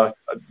front of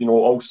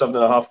all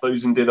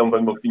 7,500 of them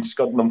when we've been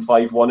scudding them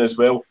 5-1 as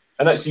well,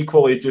 and it's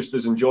equally just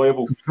as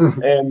enjoyable.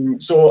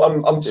 So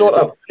I'm sort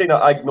of kind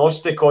of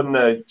agnostic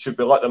on should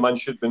we let them in,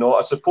 should we not.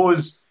 I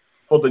suppose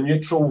for the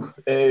neutral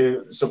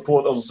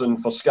supporters and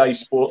for Sky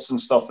Sports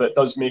and stuff, it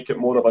does make it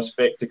more of a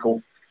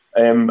spectacle,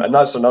 and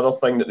that's another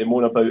thing that they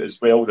moan about as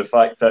well. The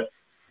fact that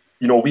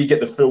we get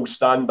the full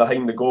stand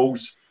behind the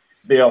goals.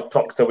 They are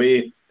tucked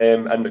away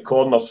in the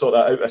corner, sort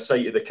of out of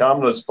sight of the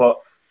cameras. But,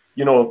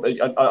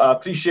 I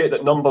appreciate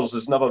that numbers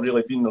has never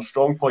really been their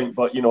strong point,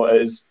 but,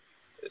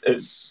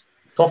 it's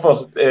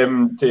tougher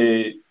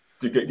to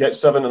get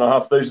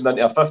 7,500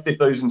 into a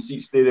 50,000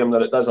 seat stadium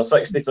than it does a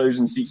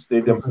 60,000 seat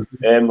stadium.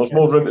 There's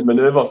more room to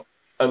manoeuvre,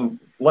 and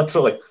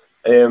literally.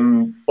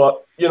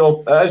 But,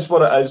 it is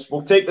what it is.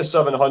 We'll take the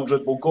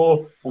 700,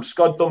 we'll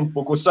scud them,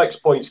 we'll go 6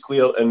 points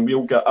clear, and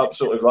we'll get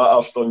absolutely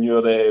rat-arsed on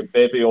your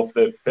bevy off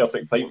the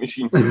perfect pint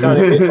machine. Can't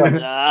wait,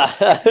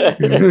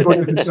 it's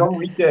going to be some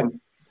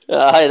weekend.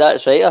 Aye,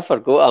 that's right. I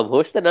forgot I'm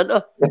hosting, aren't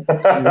I?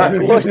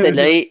 Hosting the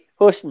night,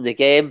 hosting the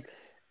game.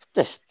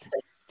 Just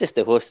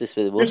the hostess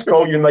for the most. Just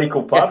call you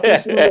Michael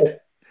Parkinson.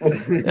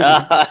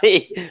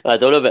 Aye, I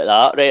don't know about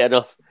that, right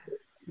enough.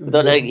 I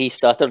don't think he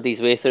stuttered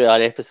his way through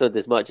an episode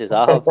as much as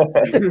I have.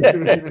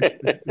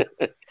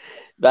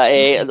 But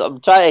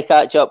I'm trying to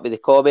catch up with the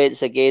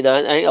comments again.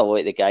 I think a lot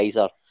of the guys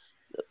are,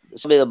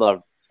 some of them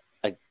are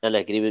in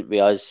agreement with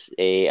us,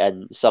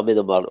 and some of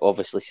them are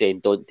obviously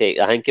saying don't take.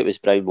 I think it was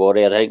Brown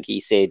Warrior. I think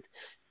he said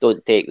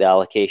don't take the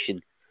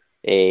allocation.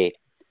 Aye,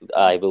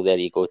 well there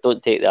you go.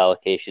 Don't take the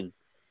allocation.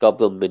 Gub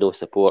them with no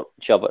support.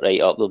 Shove it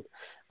right up them.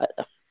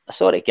 I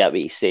sort of get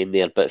what he's saying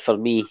there, but for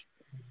me,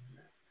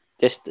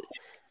 just.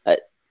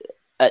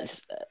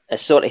 It's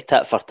sort of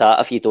tit for tat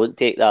if you don't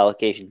take the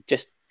allocation.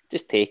 Just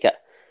take it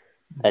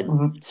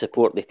and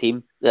support the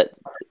team. That's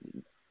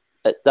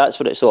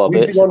what it's all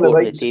about. We've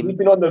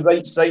been on the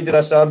right side of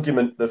this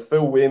argument the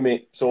full way,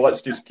 mate. So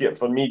let's just keep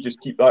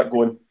that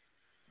going.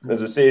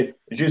 As I say,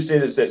 as you say,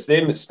 it's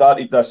them that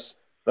started this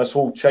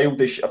whole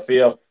childish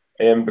affair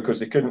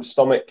because they couldn't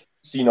stomach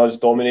seeing us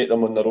dominate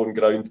them on their own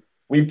ground.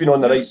 We've been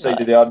on the right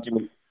side of the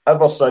argument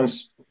ever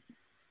since.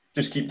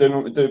 Just keep doing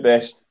what we do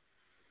best.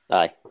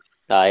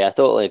 Aye, I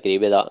totally agree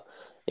with that.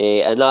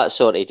 And that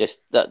sort of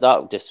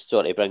that just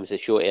sort of brings the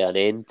show to an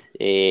end.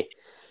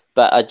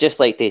 But I'd just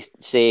like to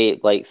say,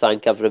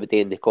 thank everybody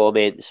in the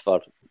comments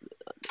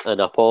and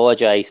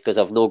apologise because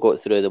I've not got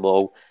through them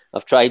all.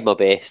 I've tried my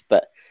best,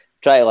 but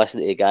try to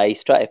listen to the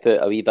guys, try to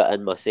put a wee bit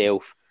in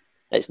myself.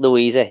 It's no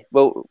easy.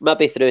 Well,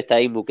 maybe through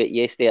time we'll get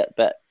used to it,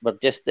 but we're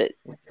just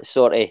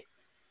sort of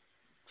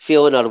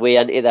feeling our way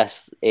into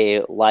this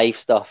live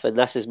stuff, and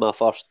this is my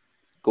first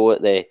go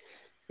at the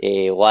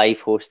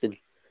live hosting.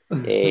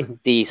 Do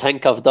you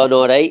think I've done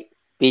all right?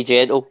 Be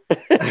gentle.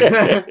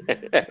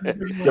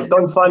 You've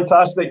done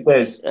fantastic,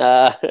 Des.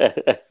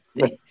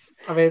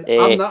 I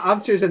mean,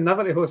 I'm choosing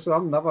never to host, so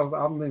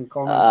I'm in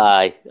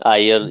comment. Aye,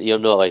 you're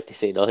not allowed to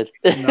say nothing.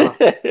 Nah.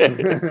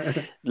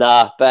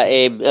 Nah, but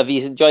have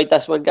you enjoyed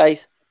this one,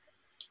 guys?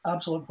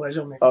 Absolute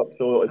pleasure, mate.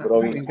 Absolutely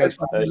brilliant. It's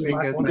It's been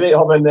good, great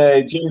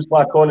having James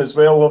back on as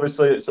well.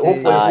 Obviously, it's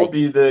hopefully it Aye. won't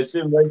be the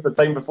same length of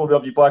time before we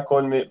have you back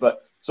on, mate.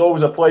 But it's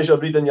always a pleasure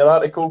reading your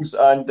articles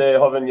and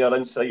having your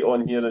insight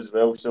on here as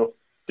well. So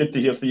good to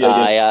hear from you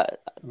again.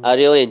 I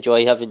really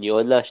enjoy having you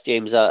on this,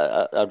 James.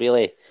 I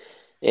really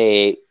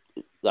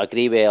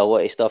agree with a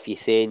lot of stuff you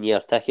say, and you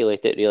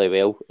articulate it really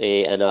well.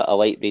 And I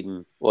like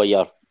reading all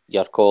your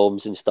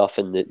columns and stuff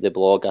in the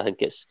blog. I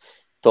think it's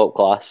top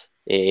class,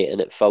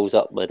 and it fills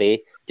up my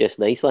day just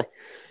nicely.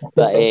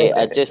 But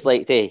I'd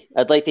like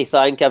to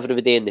thank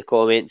everybody in the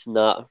comments and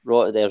that.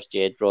 Right, there's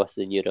Jed Ross,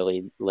 the new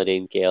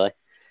Lorraine Kelly.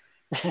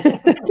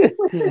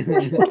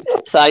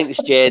 Thanks,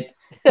 Jed.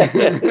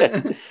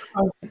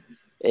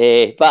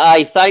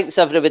 But thanks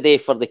everybody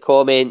for the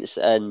comments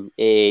and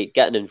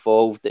getting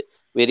involved.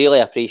 We really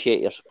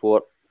appreciate your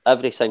support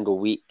every single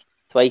week,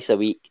 twice a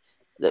week.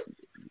 The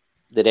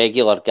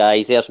regular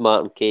guys, there's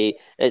Martin K.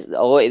 A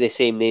lot of the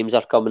same names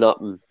are coming up,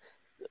 and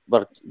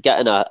we're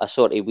getting a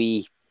sort of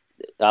wee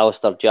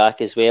Alistair Jack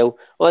as well.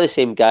 All the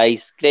same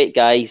guys, great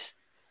guys,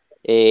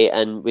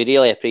 and we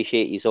really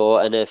appreciate you all.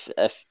 And if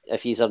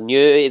you are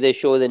new to the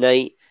show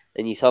tonight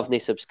and you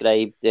haven't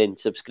subscribed, then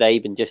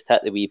subscribe and just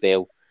hit the wee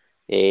bell.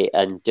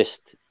 And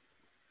just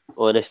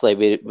honestly,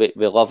 we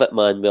love it,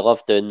 man. We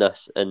love doing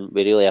this, and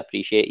we really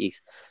appreciate you.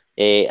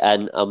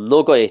 And I'm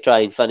not going to try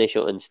and finish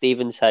it on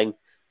Stephen's thing,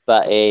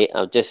 but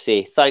I'll just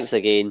say thanks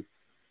again.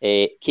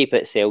 Keep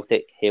it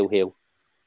Celtic. Hail, hail.